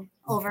doing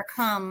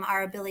overcome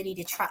our ability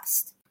to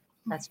trust.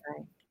 That's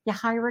right.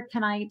 Yahira,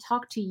 can I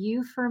talk to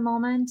you for a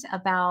moment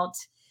about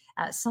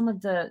some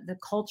of the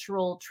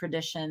cultural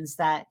traditions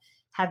that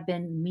have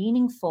been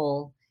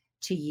meaningful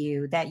to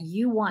you that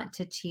you want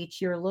to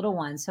teach your little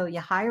ones? So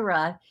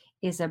Yahira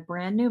is a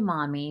brand new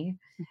mommy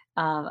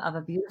of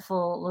a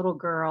beautiful little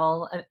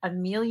girl,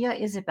 Amelia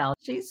Isabel.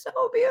 She's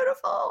so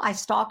beautiful. I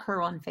stalk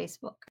her on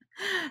Facebook.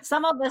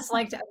 Some of us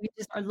we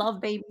just love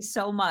babies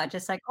so much.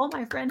 It's like, oh,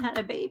 my friend had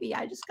a baby.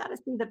 I just got to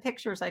see the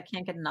pictures. I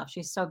can't get enough.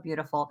 She's so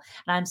beautiful.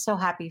 And I'm so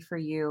happy for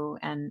you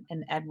and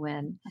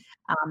Edwin.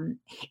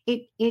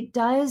 It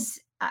does,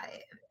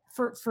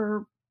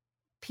 for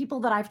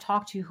people that I've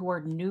talked to who are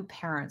new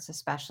parents,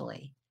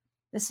 especially,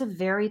 this is a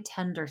very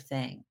tender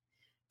thing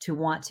to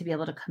want to be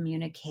able to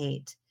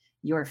communicate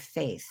your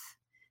faith,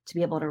 to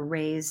be able to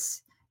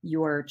raise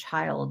your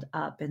child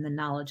up in the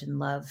knowledge and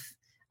love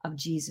of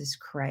Jesus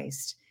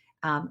Christ.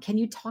 Can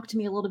you talk to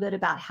me a little bit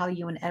about how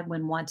you and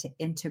Edwin want to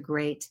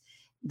integrate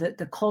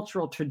the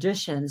cultural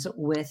traditions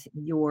with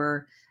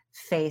your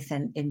faith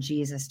in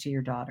Jesus to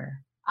your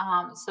daughter?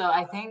 So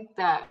I think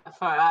that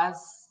for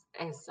us,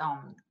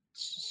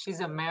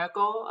 she's a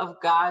miracle of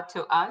God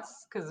to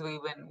us, because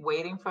we've been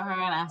waiting for her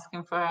and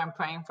asking for her and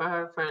praying for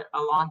her for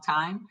a long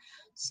time.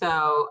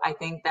 So I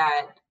think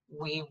that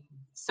we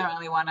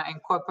certainly want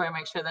to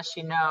make sure that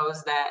she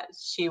knows that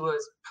she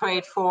was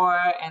prayed for,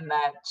 and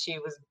that she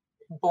was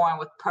born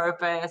with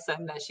purpose,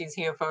 and that she's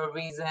here for a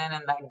reason,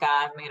 and that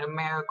God made a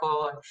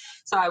miracle. And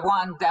so I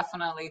want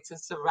definitely to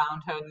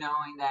surround her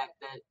knowing that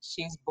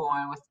she's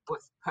born with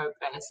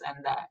purpose,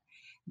 and that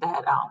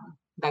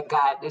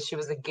God, that she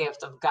was a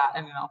gift of God,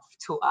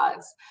 to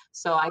us.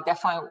 So I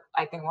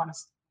think want to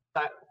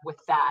start with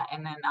that.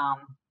 And then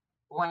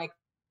when it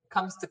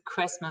comes to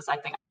Christmas, I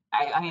think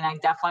I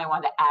definitely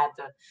want to add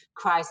the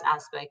Christ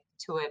aspect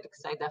to it,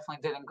 because I definitely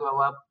didn't grow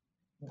up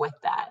with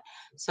that.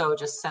 So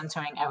just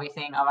centering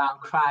everything around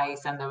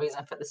Christ and the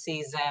reason for the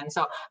season.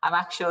 So I'm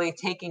actually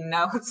taking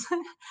notes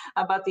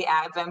about the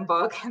Advent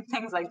book and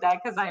things like that,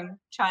 because I'm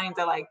trying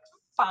to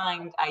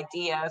find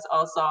ideas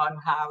also on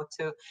how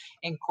to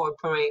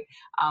incorporate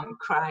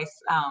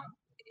Christ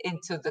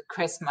into the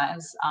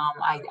Christmas.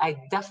 I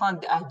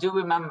do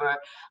remember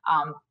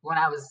when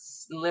I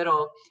was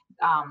little,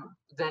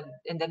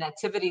 in the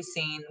nativity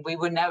scene, we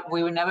would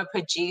never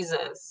put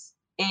Jesus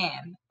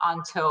in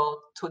until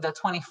to the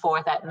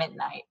 24th at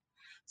midnight.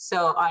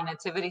 So our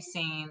nativity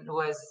scene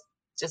was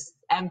just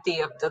empty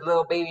of the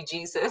little baby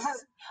Jesus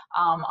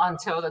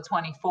until the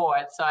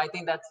 24th. So I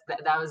think that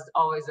was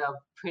always a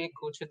pretty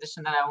cool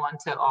tradition that I want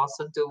to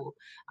also do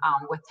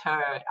with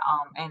her.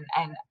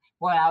 And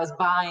when I was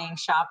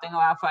shopping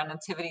around for a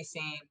nativity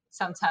scene,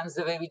 sometimes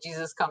the baby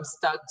Jesus comes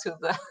stuck to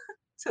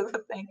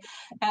the thing,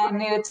 and I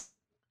needed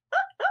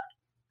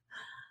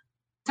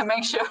to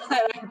make sure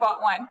that I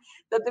bought one,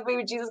 that the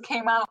baby Jesus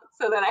came out,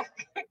 so that I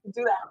could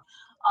do that.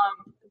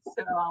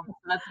 So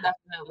that's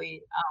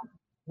definitely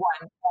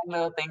one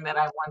little thing that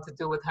I want to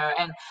do with her.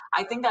 And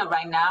I think that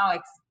right now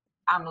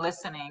I'm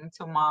listening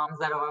to moms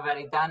that have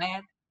already done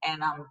it,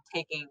 and I'm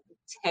taking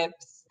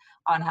tips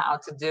on how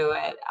to do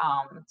it,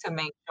 to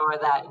make sure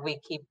that we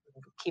keep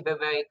it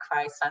very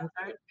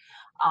Christ-centered.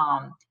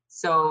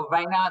 So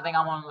right now, I think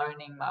I'm on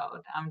learning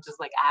mode. I'm just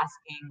like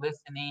asking,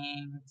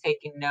 listening,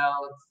 taking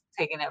notes,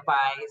 taking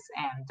advice,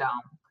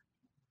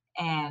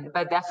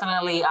 but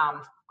definitely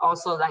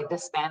also like the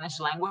Spanish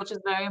language is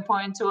very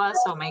important to us.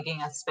 So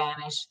making a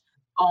Spanish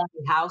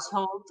only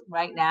household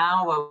right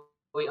now, where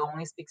we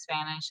only speak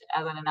Spanish.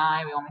 Ellen and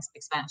I, we only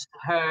speak Spanish to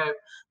her.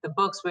 The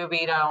books we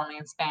read are only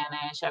in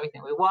Spanish.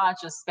 Everything we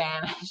watch is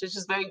Spanish. It's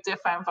just very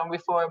different from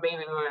before. Maybe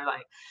we were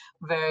like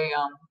very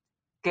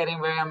getting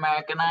very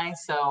Americanized.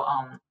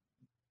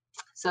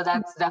 So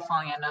that's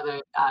definitely another.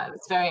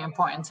 It's very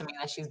important to me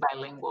that she's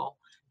bilingual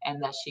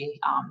and that she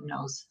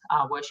knows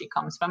where she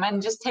comes from,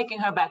 and just taking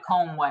her back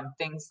home when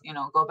things,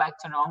 go back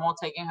to normal,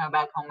 taking her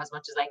back home as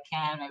much as I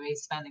can, maybe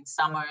spending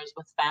summers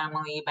with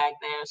family back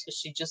there, so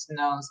she just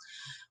knows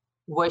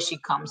where she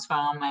comes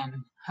from and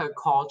her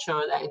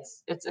culture. That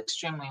it's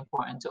extremely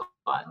important to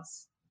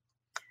us.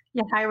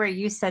 Yeah, Jaira,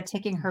 you said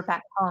taking her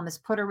back home. Is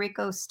Puerto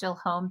Rico still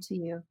home to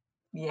you?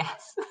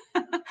 Yes,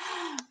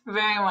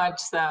 very much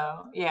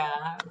so.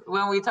 Yeah,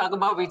 when we talk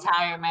about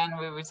retirement,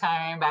 we're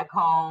retiring back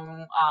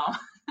home.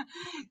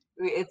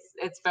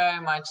 It's very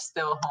much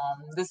still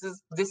home. This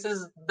is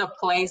the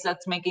place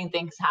that's making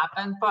things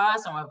happen for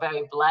us, and we're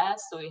very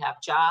blessed. So we have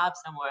jobs,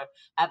 and we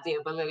have the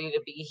ability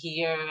to be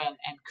here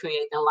and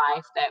create the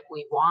life that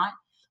we want.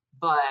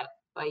 But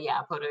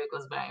yeah, Puerto Rico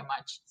is very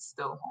much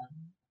still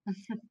home.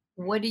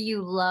 What do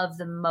you love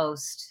the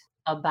most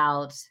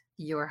about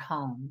your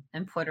home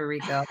in Puerto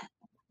Rico?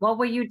 What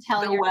will you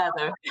tell the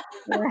weather?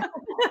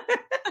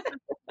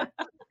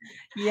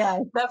 Yeah,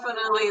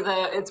 definitely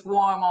it's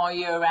warm all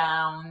year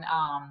round.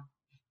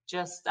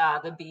 Just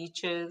the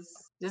beaches,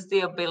 just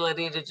the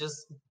ability to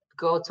just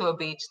go to a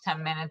beach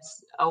 10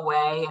 minutes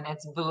away and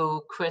it's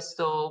blue,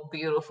 crystal,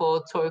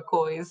 beautiful,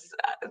 turquoise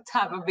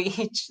type of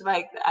beach.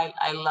 Like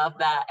I love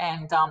that.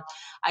 And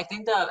I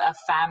think the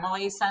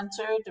family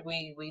centered,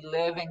 we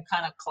live in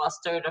kind of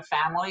clustered a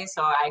family.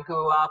 So I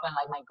grew up and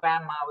like my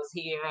grandma was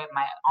here and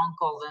my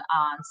uncles and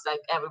aunts,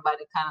 like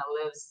everybody kind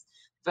of lives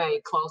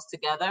very close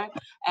together.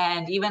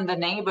 And even the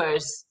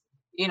neighbors,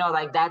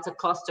 like that's a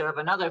cluster of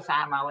another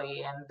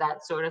family and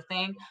that sort of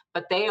thing.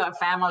 But they are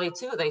family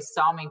too. They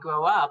saw me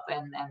grow up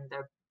and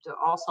they're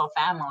also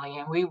family.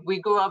 And we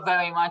grew up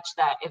very much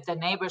that if the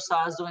neighbor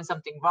saw us doing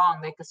something wrong,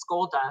 they could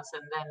scold us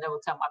and then they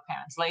would tell my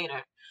parents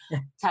later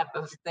type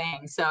of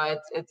thing. So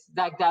it's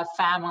like that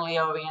family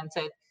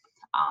oriented.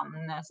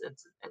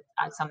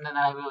 It's something that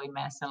I really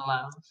miss and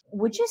love.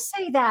 Would you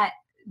say that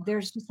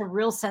there's just a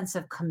real sense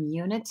of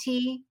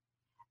community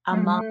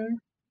among,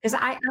 because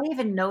I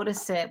even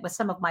notice it with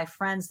some of my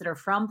friends that are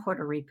from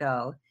Puerto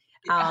Rico.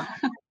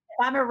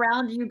 I'm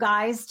around you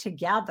guys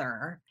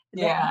together.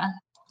 Yeah.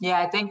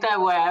 I think that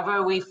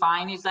wherever we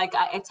find, it's like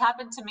it's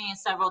happened to me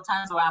several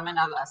times where I'm in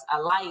a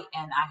light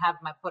and I have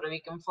my Puerto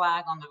Rican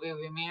flag on the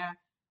rearview mirror,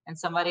 and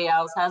somebody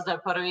else has their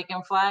Puerto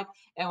Rican flag,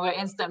 and we're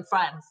instant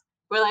friends.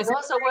 We're like,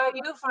 oh, so where are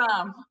you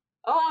from?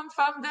 Oh, I'm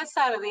from this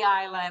side of the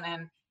island,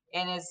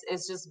 and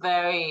it's just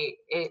very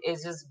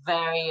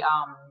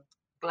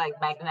like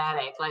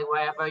magnetic, like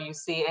wherever you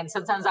see. And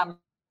sometimes I'm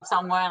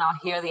somewhere and I'll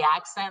hear the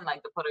accent,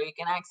 like the Puerto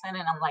Rican accent,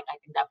 and I'm like, I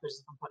think that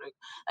person's from Puerto Rico.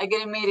 Like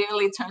it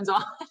immediately turns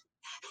on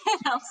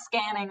and I'm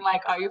scanning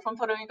like, are you from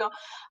Puerto Rico?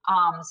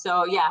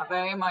 So yeah,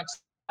 very much.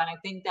 And I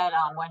think that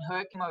when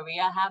Hurricane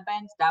Maria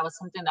happened, that was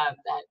something that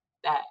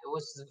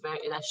was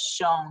that's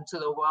shown to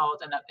the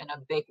world in a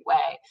big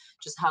way,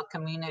 just how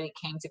community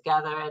came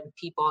together and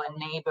people and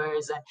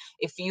neighbors. And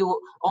if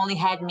you only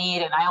had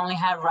meat and I only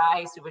had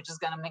rice, we were just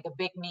gonna make a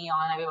big meal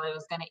and everybody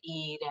was gonna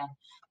eat.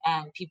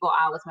 And people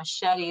out with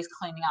machetes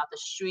cleaning out the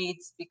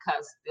streets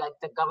because like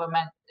the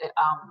government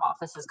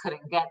offices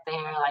couldn't get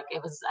there. Like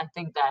it was, I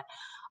think that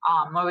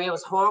Maria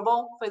was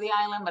horrible for the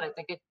island, but I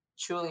think it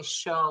truly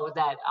showed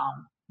that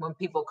when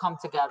people come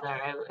together,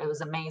 it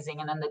was amazing.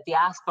 And then the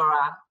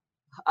diaspora,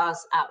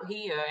 us out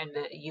here in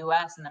the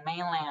U.S. and the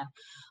mainland,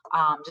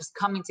 just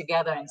coming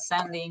together and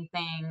sending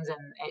things,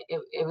 and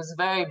it was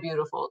very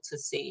beautiful to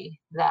see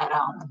that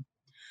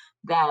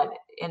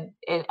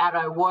at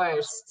our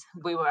worst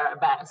we were our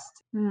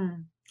best.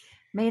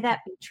 May that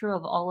be true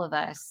of all of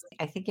us.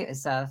 I think it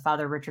was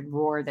Father Richard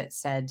Rohr that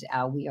said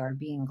we are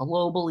being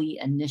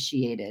globally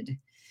initiated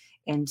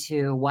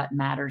into what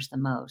matters the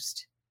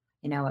most.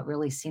 It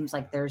really seems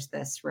like there's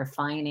this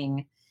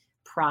refining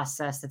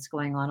process that's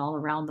going on all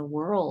around the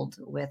world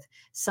with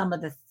some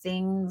of the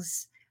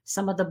things,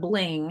 some of the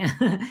bling,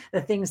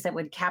 the things that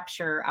would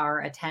capture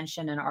our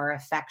attention and our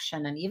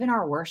affection and even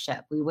our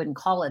worship. We wouldn't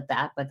call it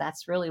that, but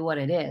that's really what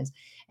it is.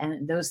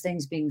 And those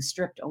things being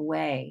stripped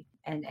away,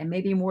 and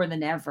maybe more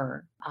than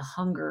ever, a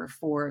hunger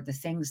for the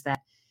things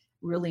that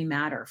really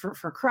matter,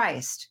 for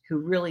Christ, who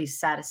really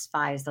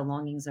satisfies the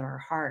longings of our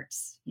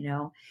hearts.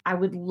 I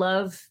would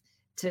love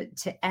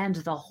to end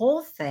the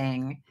whole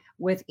thing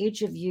with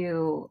each of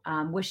you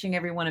wishing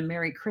everyone a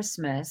Merry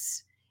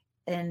Christmas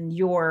in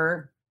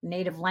your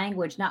native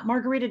language. Now,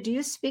 Margarita, do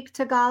you speak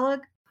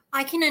Tagalog?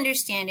 I can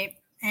understand it,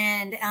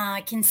 and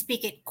I can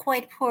speak it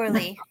quite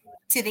poorly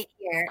to the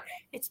ear.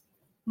 It's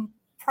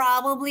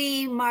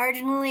probably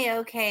marginally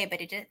okay, but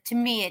to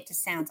me, it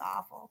just sounds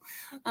awful.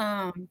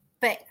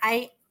 But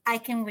I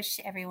can wish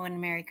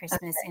everyone Merry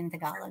Christmas in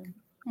Tagalog.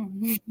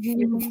 You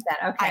can do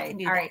that. Okay.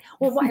 All right.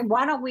 Well,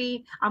 why don't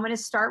we? I'm going to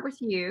start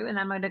with you, and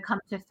I'm going to come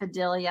to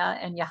Fidelia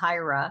and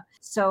Yahaira.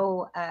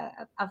 So,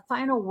 a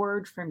final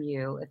word from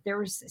you. If there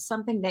was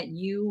something that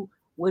you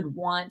would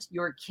want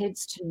your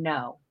kids to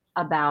know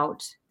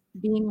about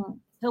being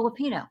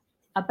Filipino,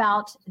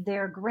 about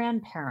their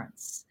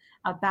grandparents,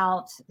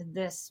 about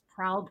this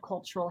proud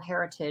cultural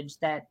heritage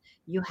that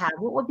you have,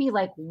 what would be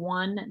like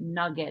one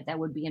nugget that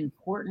would be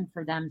important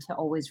for them to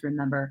always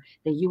remember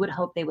that you would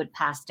hope they would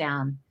pass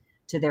down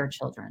to their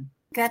children?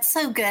 That's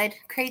so good.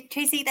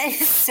 Tracy, that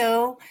is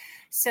so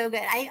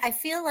good. I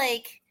feel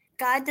like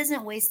God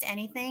doesn't waste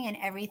anything and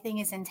everything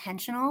is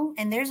intentional.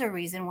 And there's a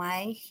reason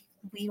why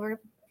we were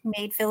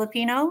made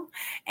Filipino.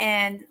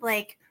 And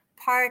like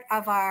part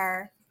of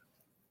our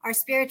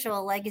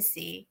spiritual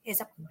legacy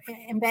is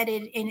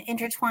embedded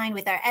intertwined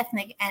with our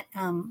ethnic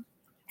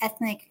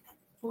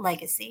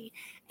legacy.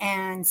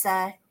 And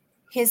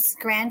his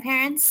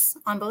grandparents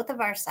on both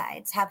of our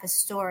sides have a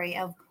story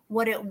of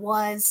what it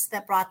was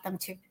that brought them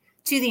to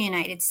the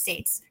United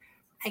States.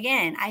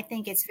 Again, I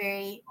think it's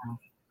very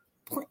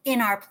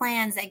in our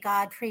plans that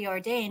God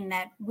preordained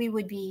that we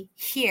would be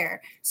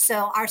here.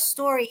 So our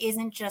story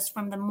isn't just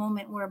from the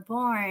moment we're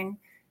born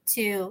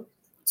to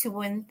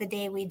when the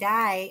day we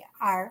die.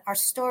 Our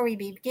story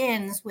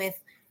begins with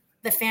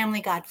the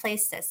family God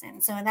placed us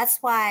in. So that's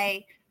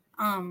why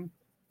I'm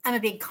a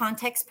big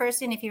context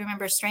person. If you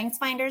remember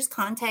StrengthsFinders,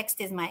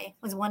 context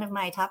was one of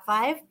my top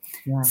 5.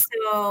 Yeah.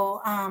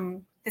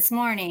 So this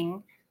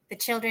morning, the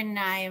children and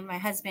I, my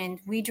husband,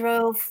 we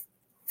drove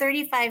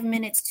 35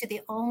 minutes to the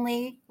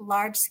only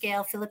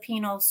large-scale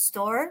Philippine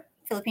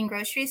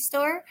grocery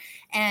store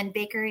and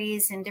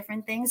bakeries and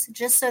different things,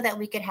 just so that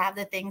we could have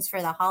the things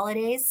for the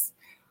holidays.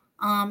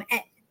 And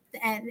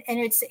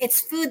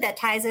it's food that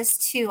ties us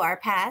to our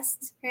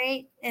past,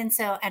 right? And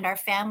our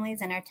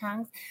families and our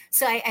tongues.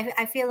 So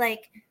I feel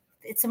like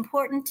it's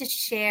important to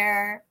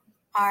share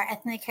our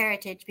ethnic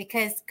heritage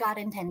because God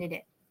intended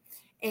it.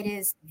 It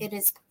is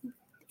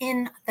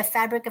in the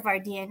fabric of our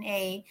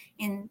DNA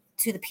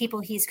to the people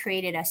He's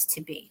created us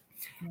to be.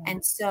 Yeah.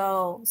 And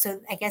so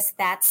I guess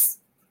that's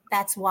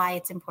why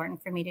it's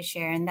important for me to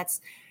share. And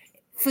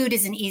food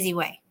is an easy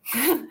way.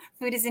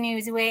 Food is an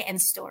easy way,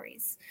 and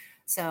stories.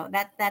 So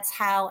that's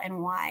how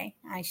and why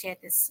I share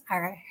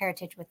our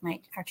heritage with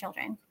our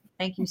children.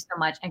 Thank you so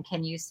much. And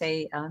can you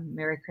say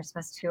Merry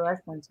Christmas to us?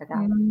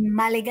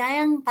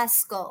 Maligayang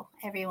Pasko,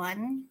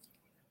 everyone.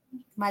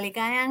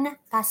 Maligayang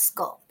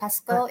Pasko.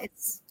 Pasko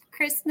is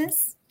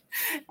Christmas,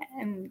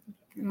 and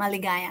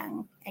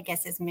maligayang, I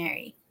guess, is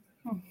Merry.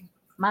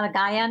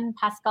 Maligayang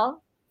Pasko?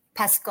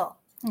 Pasko.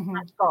 Mm-hmm.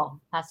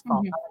 Pasko.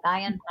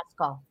 Maligayang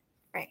Pasko.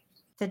 Right.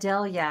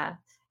 Fidelia,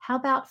 how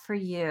about for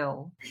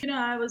you?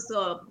 I was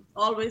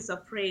always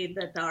afraid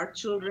that our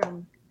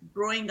children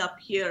growing up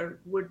here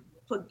would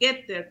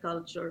forget their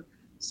culture.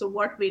 So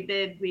what we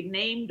did, we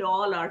named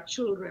all our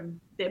children.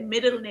 Their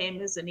middle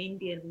name is an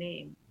Indian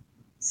name.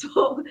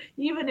 So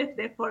even if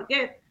they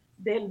forget,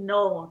 they'll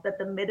know that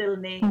the middle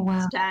name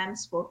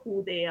stands for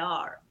who they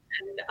are.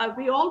 And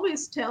we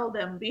always tell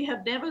them, we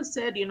have never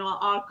said,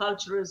 our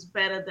culture is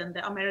better than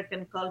the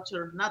American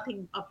culture,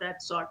 nothing of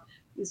that sort.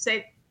 We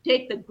say,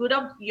 take the good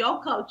of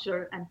your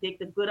culture and take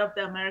the good of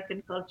the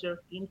American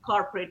culture,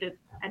 incorporate it,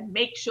 and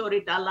make sure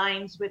it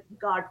aligns with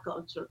God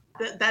culture.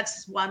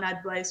 That's one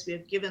advice we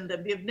have given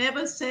them. We've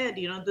never said,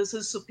 this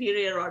is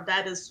superior or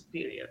that is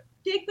superior.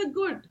 Take the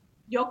good.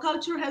 Your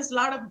culture has a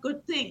lot of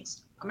good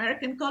things.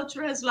 American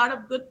culture has a lot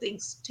of good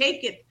things.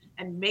 Take it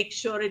and make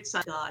sure it's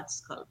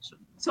God's culture.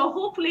 So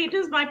hopefully it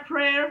is my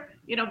prayer.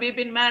 We've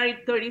been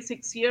married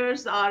 36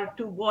 years. Our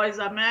 2 boys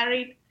are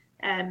married,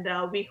 and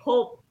we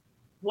hope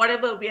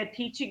whatever we are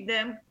teaching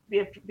them,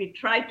 we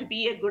try to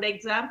be a good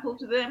example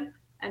to them,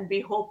 and we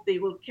hope they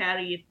will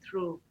carry it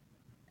through.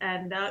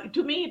 And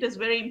to me, it is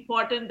very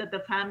important that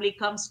the family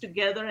comes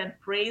together and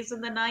prays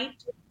in the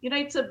night.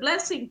 It's a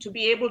blessing to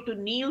be able to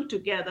kneel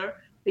together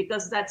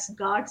because that's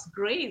God's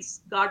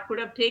grace. God could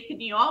have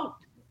taken you out.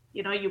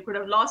 You could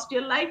have lost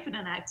your life in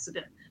an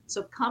accident.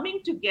 So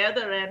coming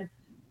together and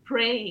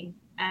praying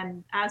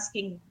and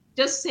asking,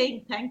 just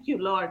saying, thank you,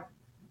 Lord,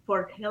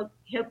 for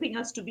helping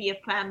us to be a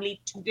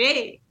family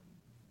today,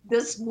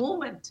 this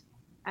moment.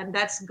 And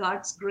that's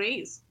God's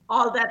grace.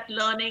 All that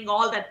learning,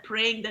 all that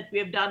praying that we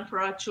have done for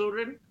our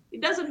children,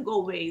 it doesn't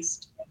go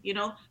waste.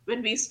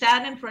 When we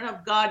stand in front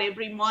of God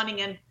every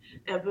morning and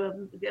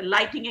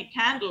lighting a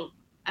candle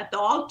at the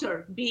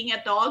altar, being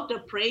at the altar,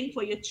 praying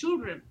for your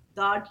children,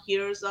 God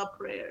hears our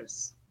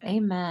prayers.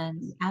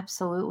 Amen.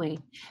 Absolutely.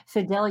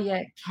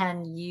 Fidelia,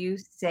 can you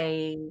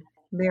say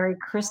Merry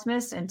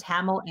Christmas in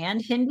Tamil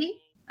and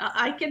Hindi?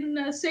 I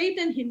can say it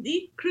in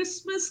Hindi,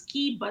 Christmas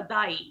ki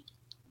badai.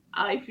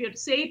 If you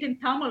say it in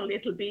Tamil,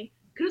 it'll be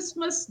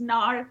Christmas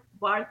nar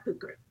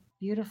Vartukar.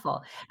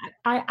 Beautiful.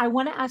 I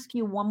want to ask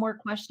you one more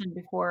question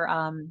before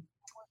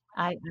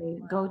I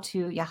go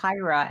to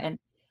Yahaira. And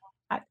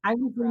I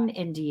was in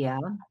India.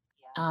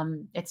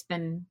 It's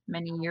been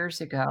many years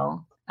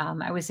ago.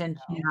 I was in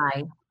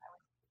Chennai.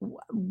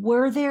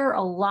 Were there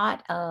a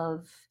lot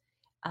of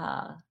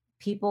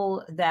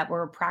people that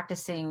were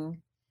practicing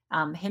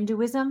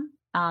Hinduism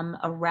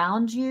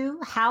around you?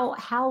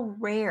 How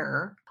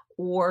rare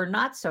or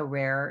not so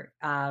rare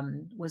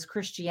was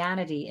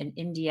Christianity in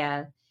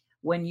India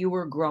when you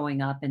were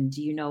growing up? And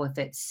do you know if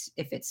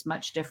it's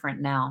much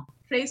different now?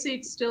 Tracy,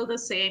 it's still the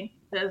same.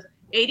 The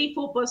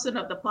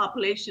 84% of the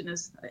population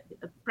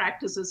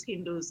practices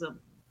Hinduism,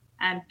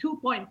 and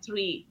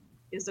 2.3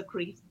 is the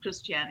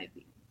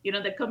Christianity. You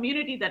know, the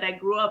community that I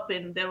grew up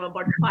in, there were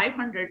about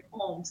 500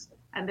 homes,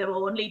 and there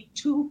were only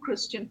 2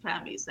 Christian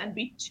families, and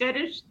we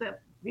cherished them.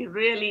 We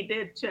really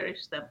did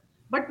cherish them.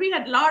 But we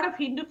had a lot of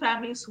Hindu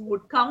families who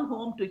would come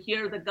home to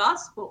hear the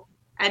gospel.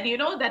 And you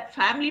know that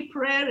family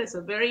prayer is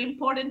a very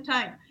important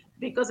time,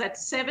 because at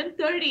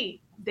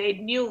 7:30, they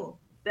knew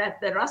that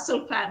the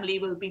Russell family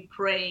will be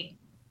praying.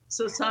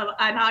 So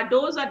and our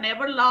doors are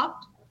never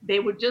locked. They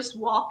would just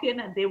walk in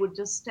and they would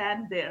just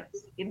stand there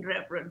in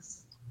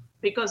reverence,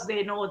 because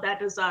they know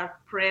that is our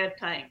prayer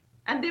time.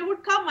 And they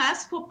would come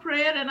ask for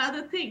prayer and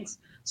other things.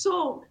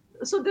 So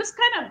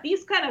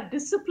these kind of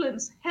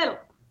disciplines help.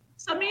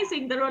 It's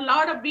amazing. There are a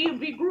lot of,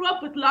 we grew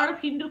up with a lot of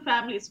Hindu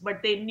families,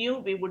 but they knew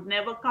we would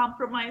never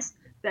compromise,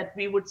 that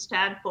we would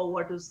stand for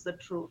what is the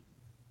truth.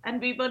 And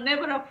we were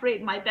never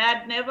afraid. My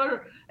dad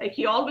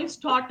he always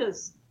taught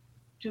us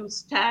to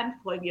stand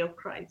for your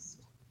Christ.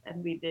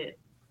 And we did.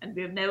 And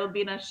we've never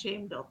been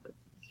ashamed of it.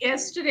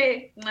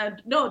 Yesterday,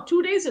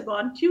 2 days ago,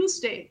 on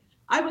Tuesday,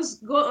 I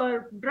was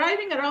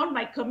driving around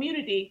my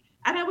community,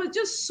 and I was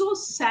just so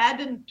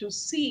saddened to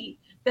see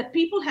that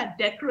people had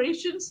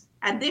decorations,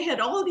 and they had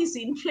all these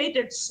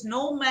inflated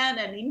snowmen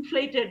and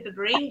inflated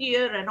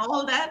reindeer and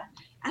all that.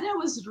 And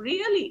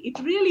it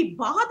really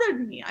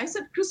bothered me. I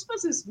said,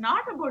 Christmas is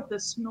not about the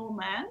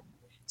snowman.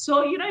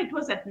 So, it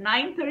was at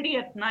 9:30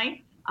 at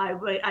night.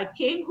 I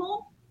came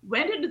home,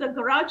 went into the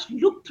garage,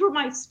 looked through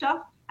my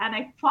stuff, and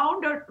I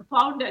found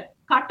a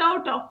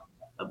cutout of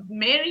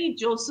Mary,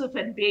 Joseph,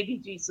 and baby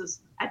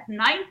Jesus. At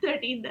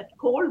 9:30 in that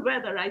cold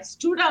weather, I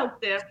stood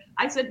out there.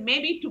 I said,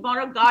 maybe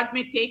tomorrow God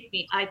may take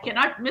me. I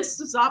cannot miss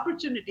this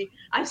opportunity.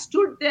 I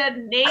stood there,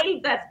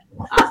 nailed that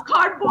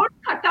cardboard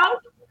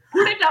cutout,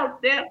 put it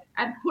out there,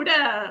 and put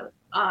a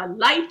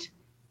light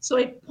so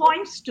it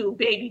points to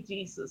baby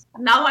Jesus.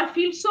 Now I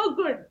feel so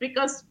good,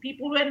 because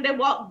people, when they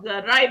walk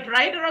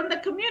right around the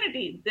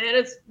community,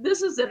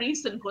 this is the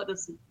reason for the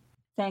season.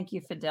 Thank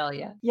you,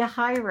 Fidelia.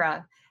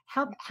 Yahaira,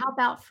 how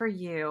about for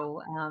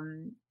you,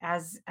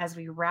 as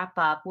we wrap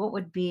up, what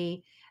would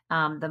be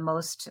the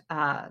most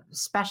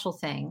special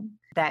thing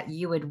that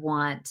you would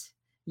want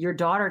your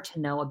daughter to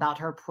know about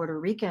her Puerto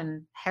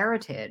Rican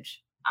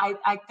heritage?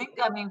 I think,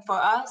 for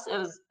us, it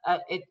was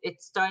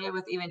it started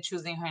with even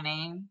choosing her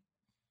name,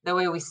 the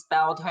way we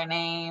spelled her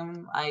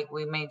name. Like,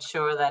 we made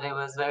sure that it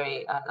was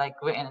very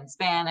written in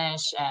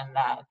Spanish, and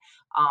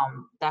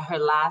that her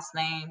last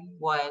name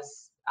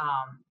was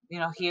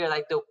here,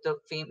 like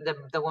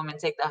the women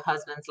take the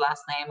husband's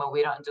last name, but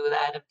we don't do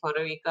that in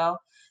Puerto Rico.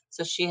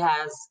 So she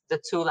has the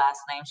 2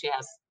 last names. She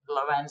has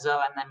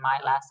Lorenzo, and then my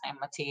last name,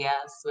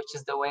 Matias, which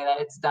is the way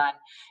that it's done.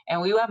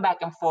 And we went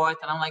back and forth,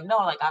 and I'm like, no,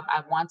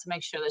 I want to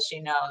make sure that she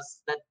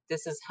knows that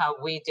this is how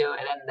we do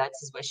it, and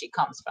this is where she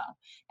comes from,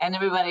 and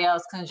everybody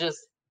else can just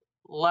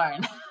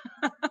learn.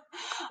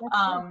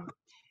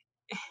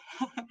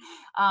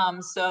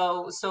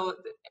 So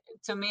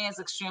to me, it's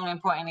extremely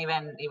important,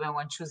 even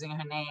when choosing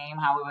her name,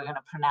 how we were going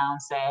to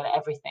pronounce it,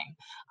 everything.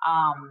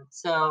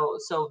 So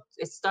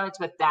it starts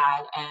with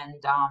that.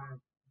 And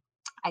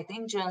I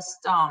think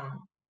just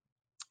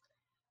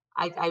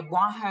I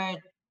want her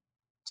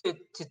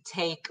to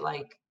take,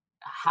 like,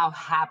 how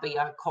happy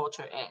our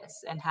culture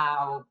is, and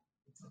how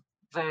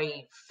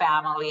very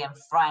family and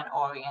friend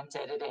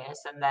oriented it is,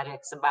 and that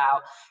it's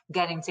about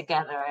getting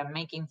together and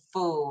making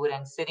food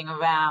and sitting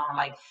around.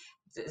 Like,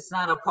 it's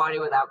not a party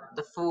without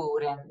the food,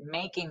 and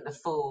making the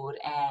food,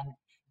 and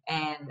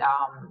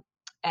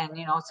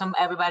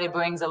everybody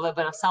brings a little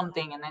bit of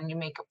something, and then you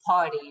make a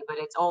party, but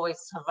it's always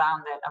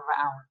surrounded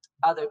around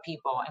other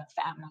people and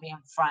family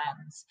and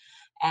friends,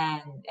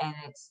 and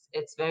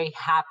it's very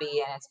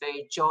happy, and it's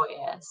very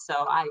joyous.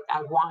 So I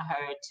want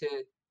her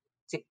to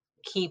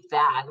keep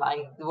that.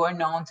 Like, we're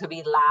known to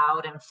be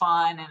loud and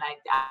fun, and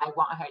I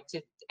want her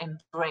to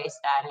embrace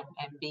that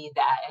and be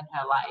that in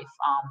her life,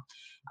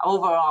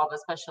 overall, but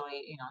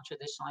especially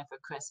traditionally for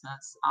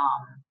Christmas.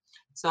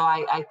 So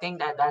I think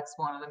that that's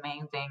one of the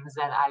main things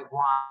that I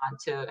want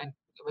to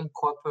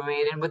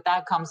incorporate, and with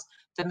that comes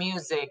the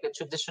music, the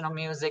traditional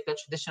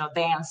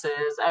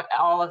dances,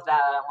 all of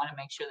that. I want to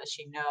make sure that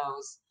she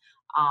knows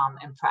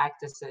and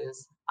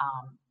practices.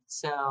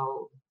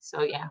 So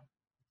yeah.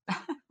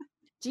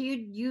 Do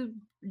you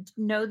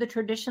know the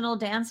traditional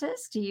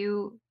dances?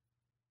 You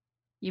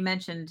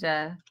mentioned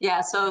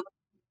yeah, so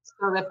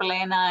So the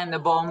plena and the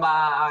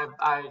bomba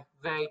are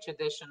very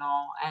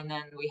traditional. And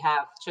then we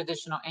have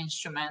traditional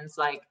instruments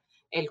like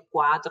el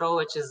cuatro,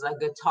 which is a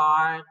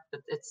guitar,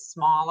 but it's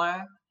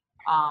smaller.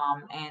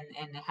 And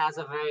it has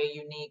a very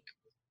unique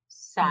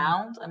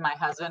sound. And my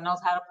husband knows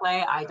how to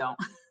play. I don't.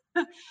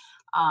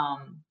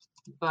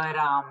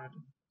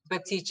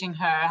 But teaching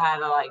her how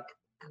to like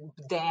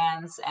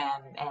dance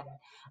and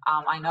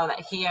I know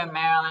that here in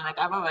Maryland, like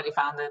I've already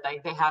found it,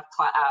 like they have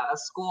a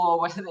school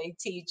where they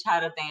teach how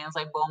to dance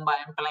like bomba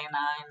and plena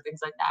and things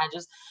like that.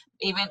 Just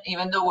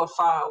even though we're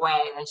far away,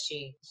 that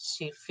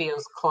she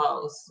feels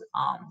close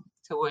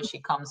to where she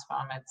comes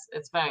from.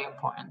 It's very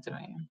important to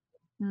me.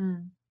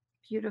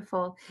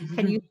 Beautiful.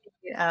 Can you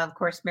of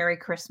course Merry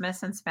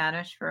Christmas in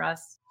Spanish for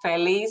us?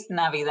 Feliz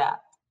Navidad.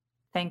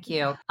 Thank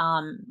you.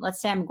 Let's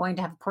say I'm going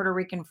to have a Puerto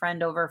Rican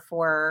friend over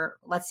for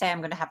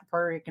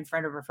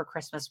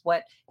Christmas.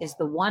 What is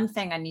the one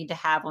thing I need to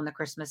have on the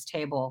Christmas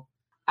table?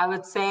 I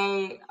would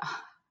say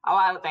a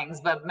lot of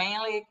things, but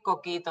mainly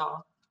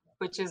coquito,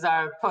 which is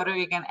our Puerto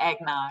Rican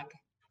eggnog.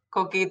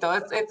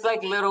 Coquito, it's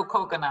like little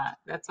coconut.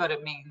 That's what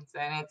it means.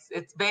 And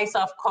it's based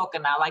off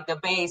coconut, like the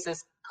base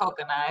is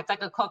coconut. It's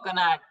like a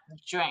coconut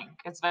drink.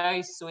 It's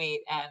very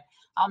sweet, and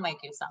I'll make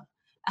you some.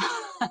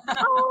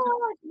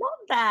 Oh, I love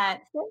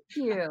that. Thank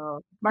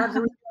you.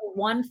 Margarita,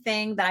 one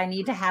thing that I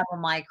need to have on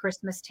my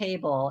Christmas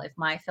table if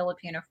my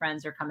Filipino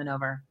friends are coming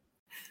over.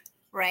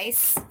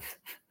 Rice.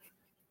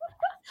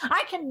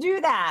 I can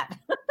do that.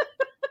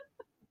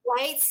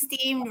 White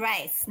steamed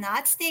rice,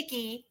 not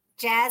sticky.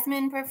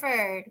 Jasmine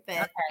preferred, but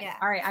okay. Yeah.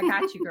 All right, I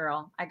got you,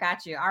 girl. I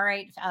got you. All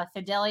right,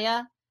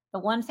 Fidelia, the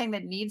one thing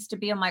that needs to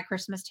be on my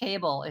Christmas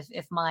table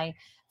if my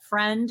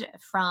friend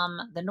from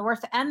the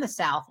north and the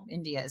south of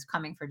India is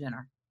coming for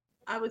dinner.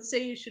 I would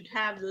say you should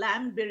have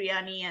lamb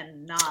biryani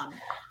and naan.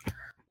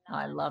 Oh,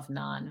 I love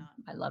naan.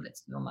 I love it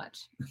so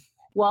much.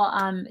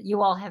 Well,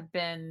 you all have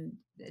been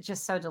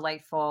just so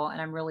delightful, and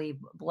I'm really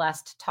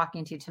blessed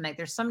talking to you tonight.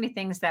 There's so many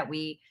things that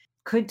we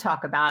could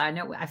talk about.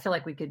 I feel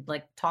like we could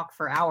like talk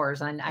for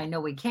hours, and I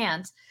know we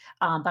can't,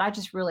 but I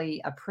just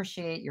really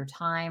appreciate your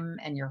time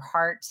and your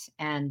heart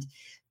and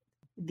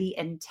the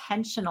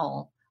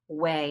intentional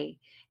way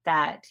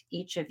that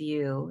each of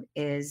you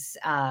is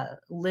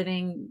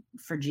living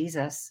for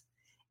Jesus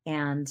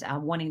and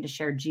wanting to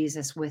share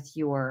Jesus with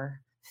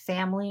your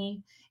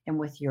family and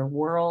with your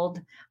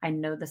world. I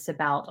know this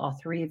about all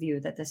three of you,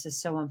 that this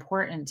is so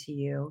important to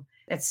you.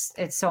 It's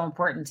so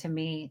important to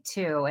me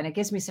too. And it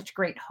gives me such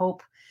great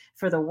hope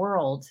for the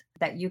world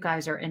that you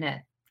guys are in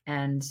it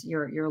and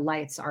your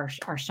lights are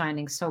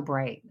shining so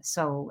bright.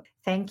 So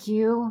thank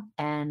you.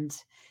 And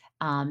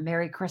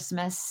Merry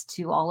Christmas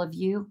to all of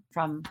you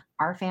from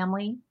our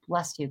family.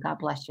 Bless you. God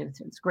bless you.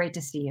 It's great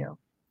to see you.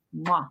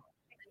 Mwah.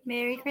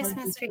 Merry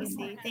Christmas,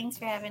 Tracy. Thanks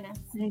for having us.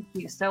 Thank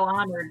you. So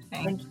honored.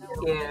 Thank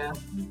you.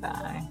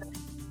 Bye.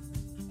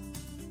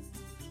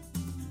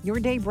 Your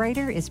Day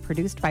Brighter is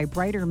produced by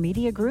Brighter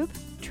Media Group,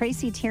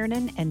 Tracy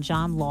Tiernan, and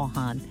John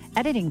Lawhon.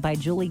 Editing by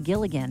Julie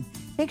Gilligan.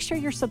 Make sure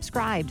you're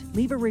subscribed,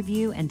 leave a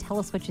review, and tell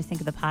us what you think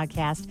of the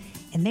podcast.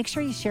 And make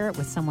sure you share it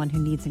with someone who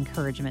needs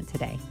encouragement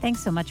today.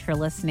 Thanks so much for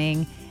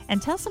listening.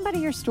 And tell somebody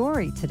your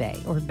story today,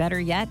 or better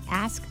yet,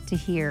 ask to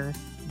hear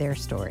their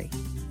story.